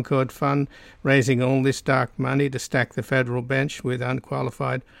Concord Fund, raising all this dark money to stack the federal bench with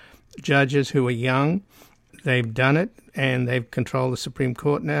unqualified judges who are young. They've done it, and they've controlled the Supreme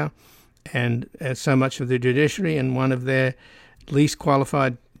Court now, and so much of the judiciary, and one of their least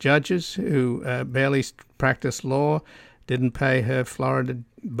qualified judges who barely practiced law, didn't pay her Florida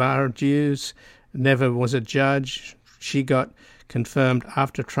bar dues, never was a judge. She got confirmed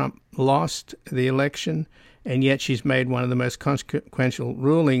after Trump lost the election, and yet she's made one of the most consequential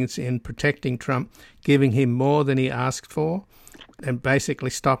rulings in protecting Trump, giving him more than he asked for, and basically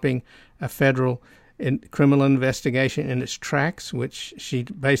stopping a federal criminal investigation in its tracks, which she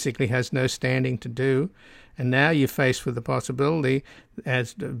basically has no standing to do. And now you're faced with the possibility,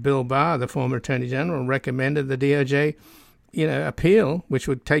 as Bill Barr, the former Attorney General, recommended the DOJ, appeal, which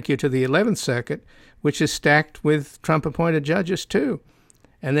would take you to the 11th Circuit, which is stacked with Trump-appointed judges too.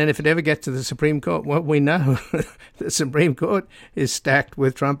 And then if it ever gets to the Supreme Court, what we know, the Supreme Court is stacked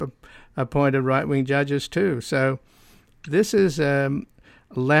with Trump-appointed right-wing judges too. So this is a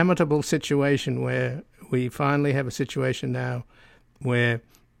lamentable situation where we finally have a situation now where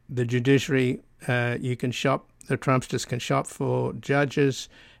the judiciary, the Trumpsters can shop for judges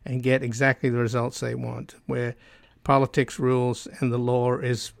and get exactly the results they want, where politics rules and the law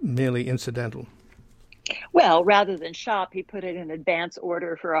is merely incidental. Well, rather than shop, he put it in advance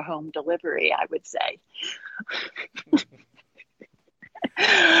order for a home delivery, I would say.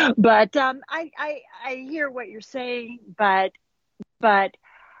 But I hear what you're saying, but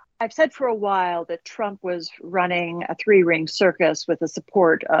I've said for a while that Trump was running a three-ring circus with the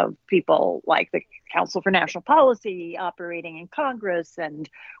support of people like the Council for National Policy operating in Congress and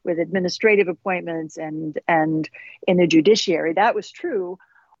with administrative appointments and in the judiciary. That was true.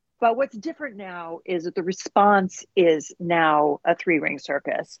 But what's different now is that the response is now a three-ring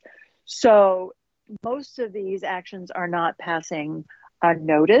circus. So most of these actions are not passing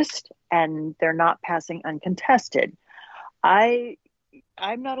unnoticed and they're not passing uncontested.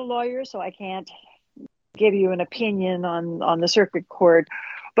 I'm not a lawyer, so I can't give you an opinion on the circuit court,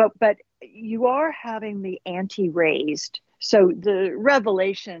 but you are having the ante raised. So the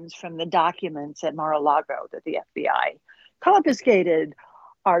revelations from the documents at Mar-a-Lago that the FBI confiscated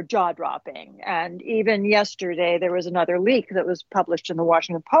are jaw-dropping. And even yesterday, there was another leak that was published in the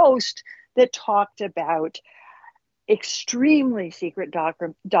Washington Post that talked about extremely secret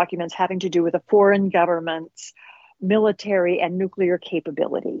documents having to do with a foreign government's military and nuclear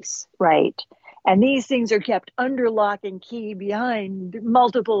capabilities, right? And these things are kept under lock and key behind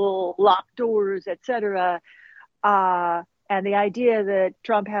multiple locked doors, et cetera. And the idea that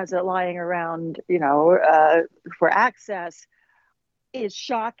Trump has it lying around, for access is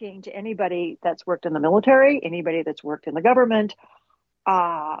shocking to anybody that's worked in the military, anybody that's worked in the government,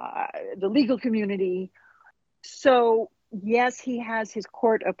 the legal community. So, yes, he has his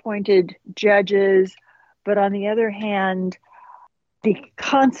court-appointed judges, but on the other hand, the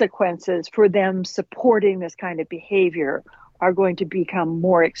consequences for them supporting this kind of behavior are going to become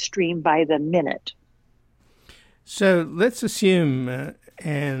more extreme by the minute. So let's assume,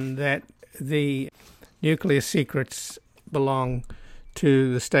 Anne, that the nuclear secrets belong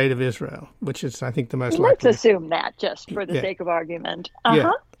to the state of Israel, which is, I think, the most likely. Let's assume that, just for the sake of argument.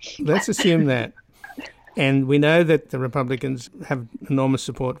 Yeah. Let's assume that. And we know that the Republicans have enormous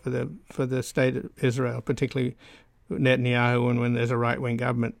support for the state of Israel, particularly Netanyahu, and when there's a right-wing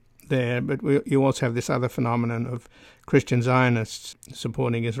government there. But you also have this other phenomenon of Christian Zionists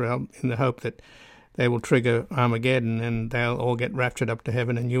supporting Israel in the hope that they will trigger Armageddon and they'll all get raptured up to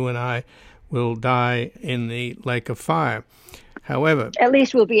heaven and you and I will die in the lake of fire. However... At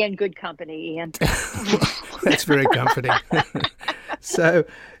least we'll be in good company, Ian. That's very comforting. So...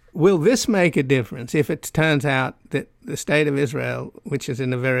 will this make a difference if it turns out that the state of Israel, which is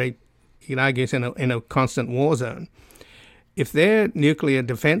in a very, you can argue, in a constant war zone, if their nuclear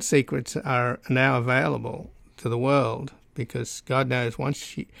defense secrets are now available to the world, because God knows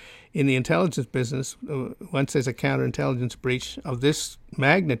in the intelligence business, once there's a counterintelligence breach of this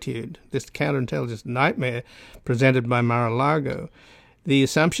magnitude, this counterintelligence nightmare presented by Mar-a-Lago, the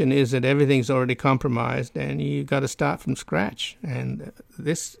assumption is that everything's already compromised and you've got to start from scratch. And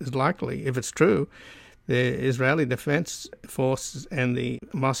this is likely, if it's true, the Israeli Defense Force and the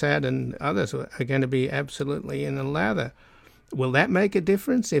Mossad and others are going to be absolutely in the lather. Will that make a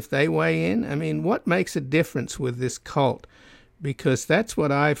difference if they weigh in? I mean, what makes a difference with this cult? Because that's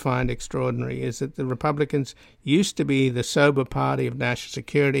what I find extraordinary, is that the Republicans used to be the sober party of national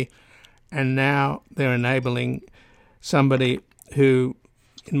security, and now they're enabling somebody who,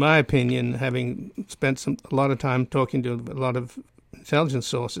 in my opinion, having spent a lot of time talking to a lot of intelligence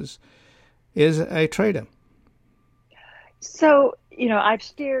sources, is a traitor. So, I've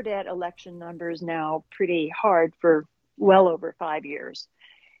stared at election numbers now pretty hard for well over 5 years.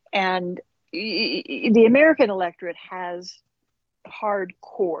 And the American electorate has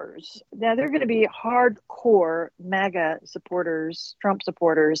hardcores. Now, they're going to be hardcore MAGA supporters, Trump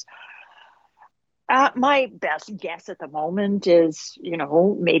supporters. My best guess at the moment is,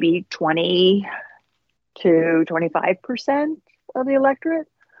 maybe 20 to 25% of the electorate.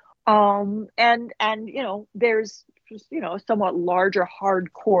 And there's just, somewhat larger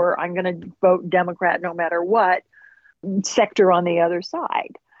hardcore, I'm going to vote Democrat no matter what sector on the other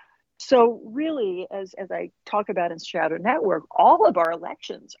side. So really, as I talk about in Shadow Network, all of our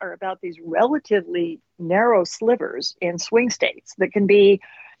elections are about these relatively narrow slivers in swing states that can be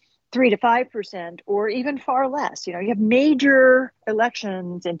 3 to 5% or even far less. You have major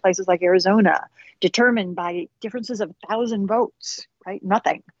elections in places like Arizona determined by differences of 1,000 votes, right?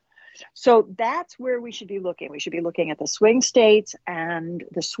 Nothing. So that's where we should be looking. We should be looking at the swing states and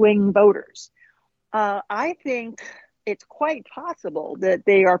the swing voters. I think it's quite possible that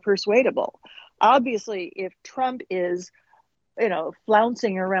they are persuadable. Obviously, if Trump is,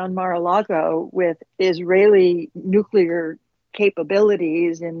 flouncing around Mar-a-Lago with Israeli nuclear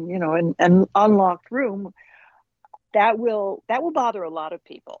capabilities in, an unlocked room, that will bother a lot of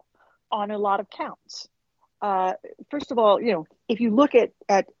people on a lot of counts. First of all, if you look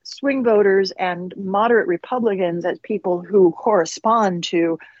at swing voters and moderate Republicans as people who correspond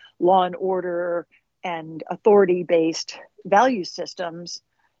to law and order and authority-based value systems,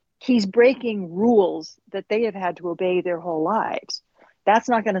 he's breaking rules that they have had to obey their whole lives. That's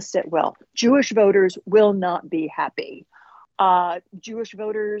not going to sit well. Jewish voters will not be happy. Jewish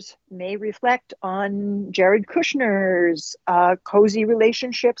voters may reflect on Jared Kushner's cozy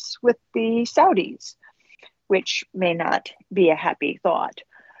relationships with the Saudis, which may not be a happy thought.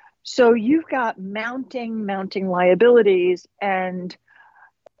 So you've got mounting liabilities. And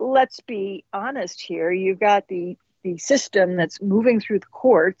let's be honest here, you've got the system that's moving through the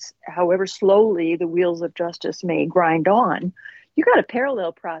courts, however slowly the wheels of justice may grind on. You got a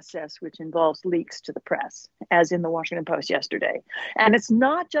parallel process which involves leaks to the press, as in the Washington Post yesterday. And it's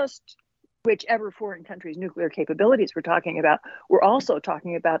not just whichever foreign country's nuclear capabilities we're talking about. We're also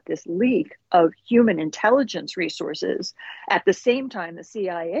talking about this leak of human intelligence resources. At the same time, the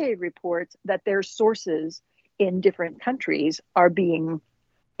CIA reports that their sources in different countries are being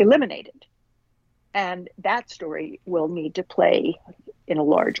eliminated. And that story will need to play in a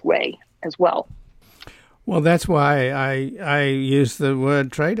large way as well. Well, that's why I use the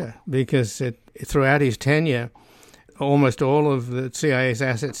word traitor, because throughout his tenure, almost all of the CIA's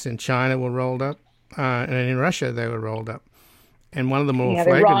assets in China were rolled up, and in Russia they were rolled up. And one of the more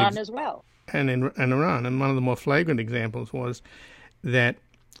flagrant Iran as well, and Iran. And one of the more flagrant examples was that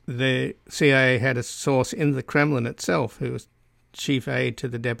the CIA had a source in the Kremlin itself, who was chief aide to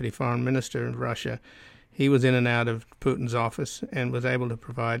the deputy foreign minister of Russia. He was in and out of Putin's office and was able to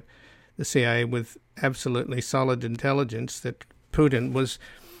provide the CIA with absolutely solid intelligence that Putin was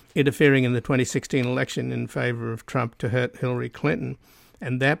interfering in the 2016 election in favor of Trump to hurt Hillary Clinton.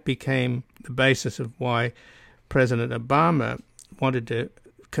 And that became the basis of why President Obama wanted to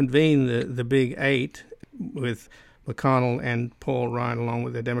convene the Big Eight with McConnell and Paul Ryan, along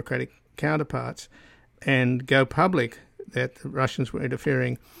with their Democratic counterparts, and go public that the Russians were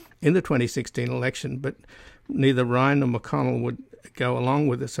interfering in the 2016 election. But neither Ryan nor McConnell would go along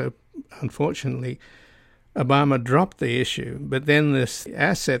with it. So unfortunately, Obama dropped the issue. But then this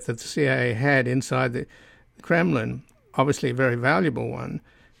asset that the CIA had inside the Kremlin, obviously a very valuable one,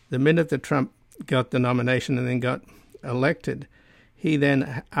 the minute that Trump got the nomination and then got elected, he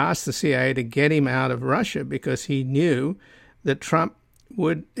then asked the CIA to get him out of Russia because he knew that Trump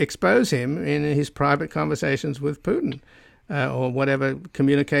would expose him in his private conversations with Putin, or whatever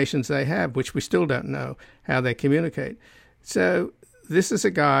communications they have, which we still don't know how they communicate. So this is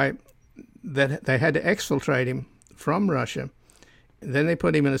a guy that they had to exfiltrate him from Russia. Then they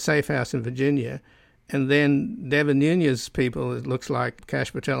put him in a safe house in Virginia. And then Devin Nunes people, it looks like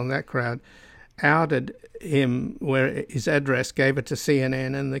Kash Patel and that crowd, outed him where his address, gave it to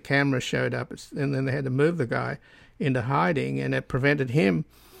CNN, and the camera showed up. And then they had to move the guy into hiding, and it prevented him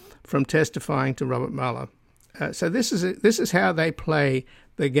from testifying to Robert Mueller. So this is how they play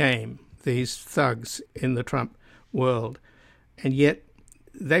the game, these thugs in the Trump world. And yet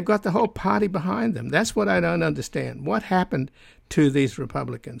they've got the whole party behind them. That's what I don't understand. What happened to these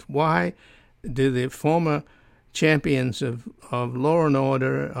Republicans? Why do the former champions of law and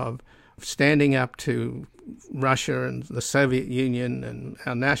order, of standing up to Russia and the Soviet Union and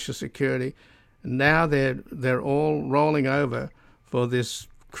our national security, now they're all rolling over for this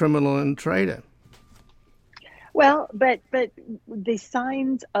criminal and traitor? Well, but the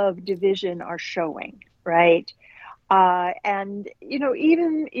signs of division are showing, right? And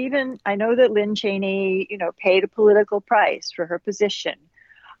even I know that Lynn Cheney, paid a political price for her position,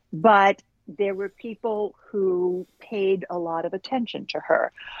 but there were people who paid a lot of attention to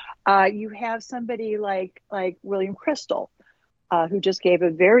her. You have somebody like William Kristol, who just gave a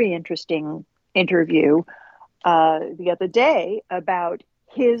very interesting interview the other day about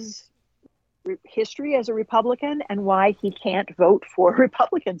his history as a Republican and why he can't vote for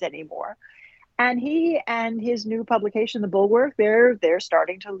Republicans anymore. And he and his new publication, The Bulwark, they're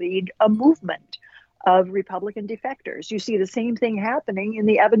starting to lead a movement of Republican defectors. You see the same thing happening in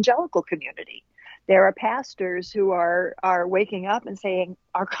the evangelical community. There are pastors who are waking up and saying,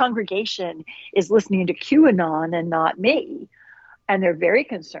 our congregation is listening to QAnon and not me. And they're very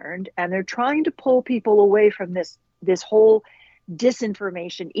concerned, and they're trying to pull people away from this whole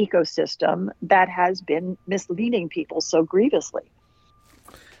disinformation ecosystem that has been misleading people so grievously.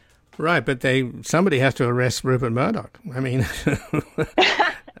 Right, but somebody has to arrest Rupert Murdoch. I mean,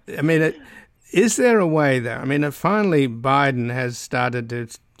 is there a way there? I mean, finally Biden has started to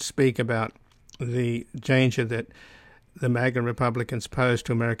speak about the danger that the MAGA Republicans pose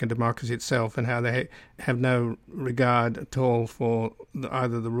to American democracy itself, and how they have no regard at all for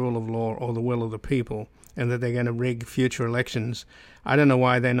either the rule of law or the will of the people, and that they're going to rig future elections. I don't know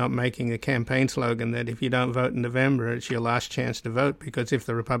why they're not making a campaign slogan that if you don't vote in November, it's your last chance to vote, because if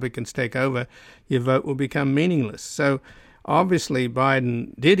the Republicans take over, your vote will become meaningless. So obviously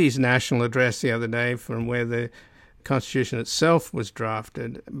Biden did his national address the other day from where the Constitution itself was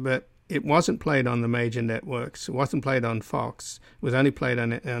drafted, but it wasn't played on the major networks. It wasn't played on Fox. It was only played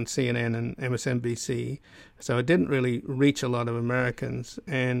on CNN and MSNBC. So it didn't really reach a lot of Americans.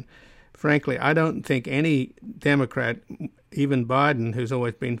 And frankly, I don't think any Democrat, even Biden, who's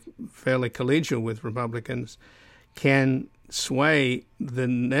always been fairly collegial with Republicans, can sway the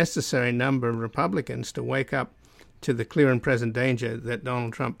necessary number of Republicans to wake up to the clear and present danger that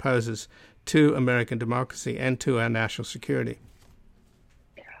Donald Trump poses to American democracy and to our national security.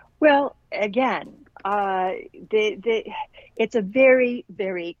 Well, again, it's a very,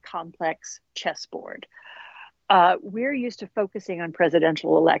 very complex chessboard. We're used to focusing on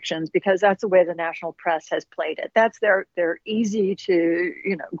presidential elections because that's the way the national press has played it. That's their easy to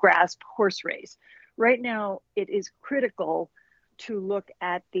grasp horse race. Right now, it is critical to look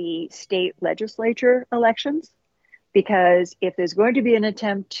at the state legislature elections, because if there's going to be an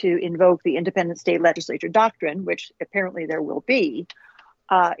attempt to invoke the independent state legislature doctrine, which apparently there will be,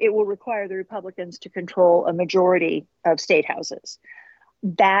 it will require the Republicans to control a majority of state houses.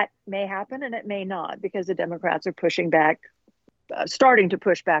 That may happen and it may not, because the Democrats are pushing back, starting to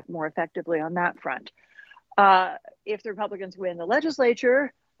push back more effectively on that front. If the Republicans win the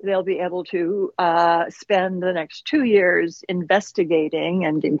legislature, they'll be able to spend the next 2 years investigating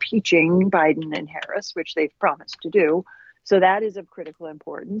and impeaching Biden and Harris, which they've promised to do. So that is of critical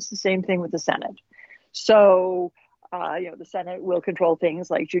importance. The same thing with the Senate. So the Senate will control things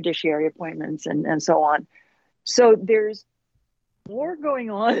like judiciary appointments and so on. So there's more going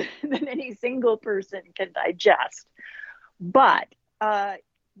on than any single person can digest. But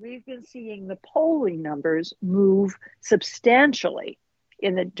we've been seeing the polling numbers move substantially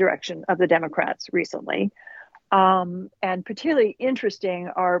in the direction of the Democrats recently. And particularly interesting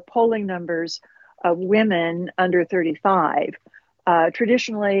are polling numbers of women under 35.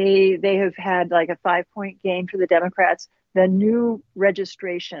 Traditionally, they have had like a 5-point gain for the Democrats. The new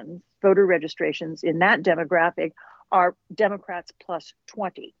registrations, voter registrations in that demographic are Democrats plus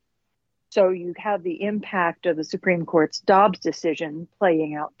 20. So you have the impact of the Supreme Court's Dobbs decision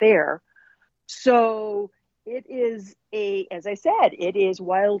playing out there. So it is as I said, it is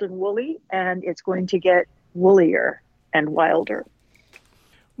wild and woolly, and it's going to get woollier and wilder.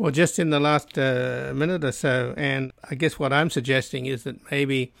 Well, just in the last minute or so, and I guess what I'm suggesting is that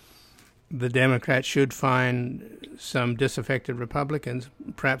maybe the Democrats should find some disaffected Republicans,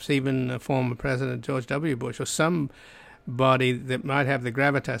 perhaps even former President George W. Bush, or somebody that might have the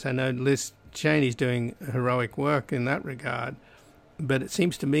gravitas. I know Liz Cheney's doing heroic work in that regard, but it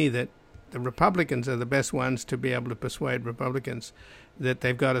seems to me that the Republicans are the best ones to be able to persuade Republicans that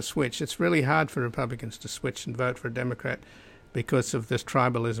they've got to switch. It's really hard for Republicans to switch and vote for a Democrat because of this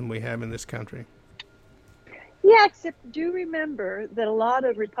tribalism we have in this country. Yeah, except do remember that a lot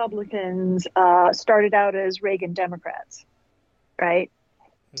of Republicans started out as Reagan Democrats, right?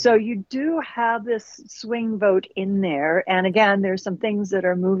 Mm-hmm. So you do have this swing vote in there. And again, there's some things that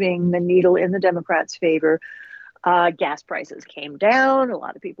are moving the needle in the Democrats' favor. Gas prices came down. A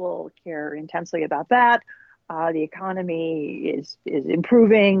lot of people care intensely about that. The economy is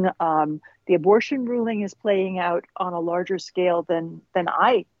improving. The abortion ruling is playing out on a larger scale than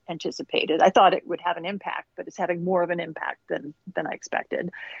I anticipated. I thought it would have an impact, but it's having more of an impact than I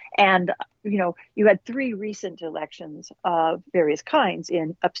expected. And, you had 3 recent elections of various kinds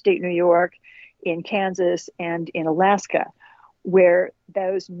in upstate New York, in Kansas, and in Alaska, where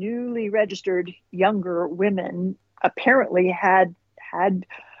those newly registered younger women apparently had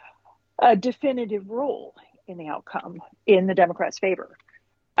a definitive role in the outcome in the Democrats' favor.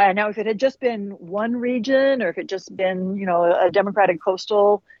 Now, if it had just been one region, or if it just been, a Democratic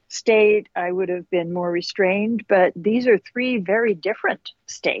coastal state, I would have been more restrained. But these are three very different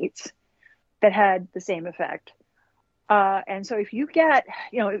states that had the same effect. And so if you get,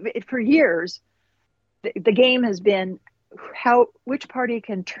 for years, the game has been which party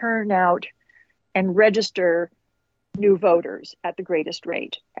can turn out and register new voters at the greatest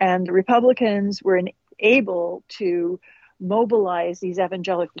rate. And the Republicans were able to mobilize these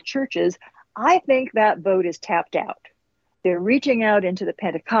evangelical churches. I think that vote is tapped out. They're reaching out into the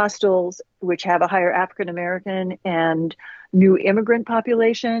Pentecostals, which have a higher African American and new immigrant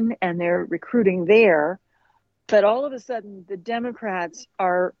population, and they're recruiting there. But all of a sudden, the Democrats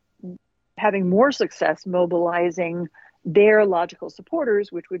are having more success mobilizing their logical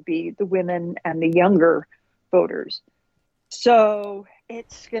supporters, which would be the women and the younger voters. So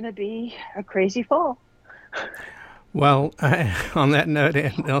it's going to be a crazy fall. Well, on that note,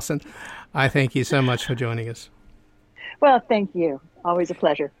 Ann Nelson, I thank you so much for joining us. Well, thank you. Always a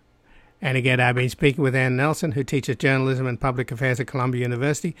pleasure. And again, I've been speaking with Ann Nelson, who teaches journalism and public affairs at Columbia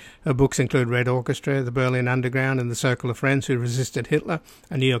University. Her books include Red Orchestra, The Berlin Underground, and The Circle of Friends Who Resisted Hitler,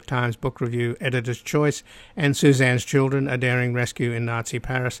 a New York Times Book Review Editor's Choice, and Suzanne's Children, A Daring Rescue in Nazi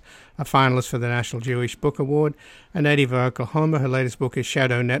Paris, a finalist for the National Jewish Book Award. A native of Oklahoma, her latest book is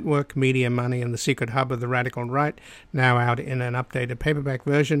Shadow Network, Media, Money, and the Secret Hub of the Radical Right, now out in an updated paperback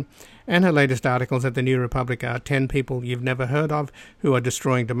version. And her latest articles at the New Republic are 10 People You've Never Heard Of Who Are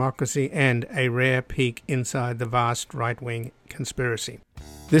Destroying Democracy and A Rare Peek Inside the Vast Right-Wing Conspiracy.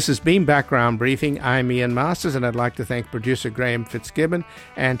 This has been Background Briefing. I'm Ian Masters, and I'd like to thank producer Graham Fitzgibbon.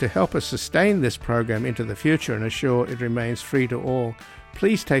 And to help us sustain this program into the future and assure it remains free to all,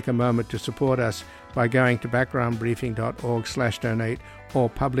 please take a moment to support us by going to backgroundbriefing.org/donate or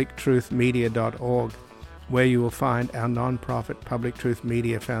publictruthmedia.org, where you will find our non-profit Public Truth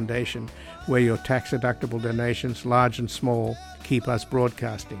Media Foundation, where your tax-deductible donations, large and small, keep us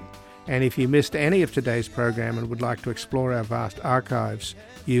broadcasting. And if you missed any of today's program and would like to explore our vast archives,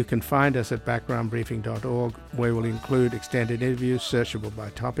 you can find us at backgroundbriefing.org, where we'll include extended interviews searchable by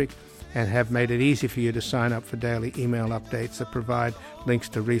topic, and have made it easy for you to sign up for daily email updates that provide links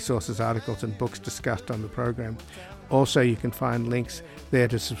to resources, articles, and books discussed on the program. Also, you can find links there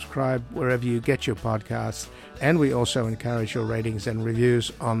to subscribe wherever you get your podcasts, and we also encourage your ratings and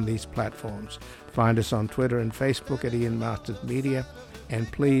reviews on these platforms. Find us on Twitter and Facebook at Ian Masters Media,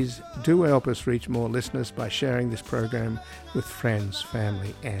 and please do help us reach more listeners by sharing this program with friends,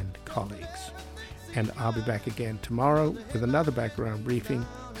 family, and colleagues. And I'll be back again tomorrow with another Background Briefing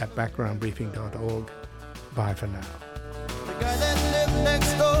at backgroundbriefing.org. Bye for now. The guy that lived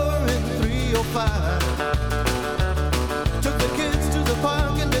next door in 305 took the kids to the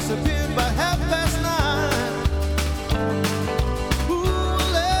park and disappeared by 9:30. Who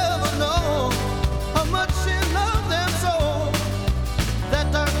will ever know how much she loved them so?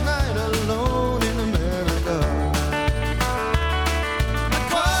 That dark night alone in America. A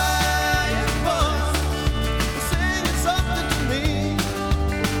quiet voice singing something to me.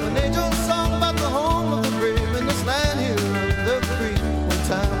 An angel song about the home of the brave in this land here of the free. One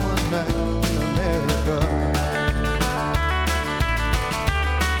time, one night in America.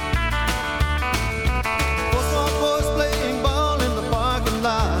 Four small boys playing ball in the parking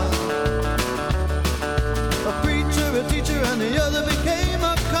lot. A preacher, a teacher, and the other became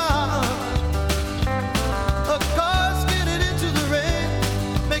a car. A car skidded into the rain,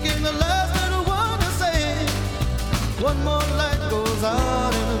 making the last little one to say, one more light goes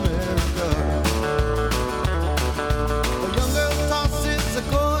out in America. A young girl tosses a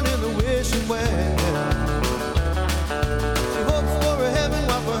coin in the wishing well. She hopes for a heaven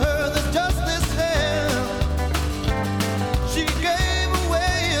while for her there's just this hell. She gave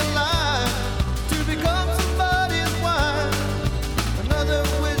away her life to become somebody's wife. Another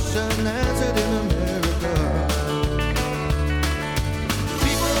wish unanswered in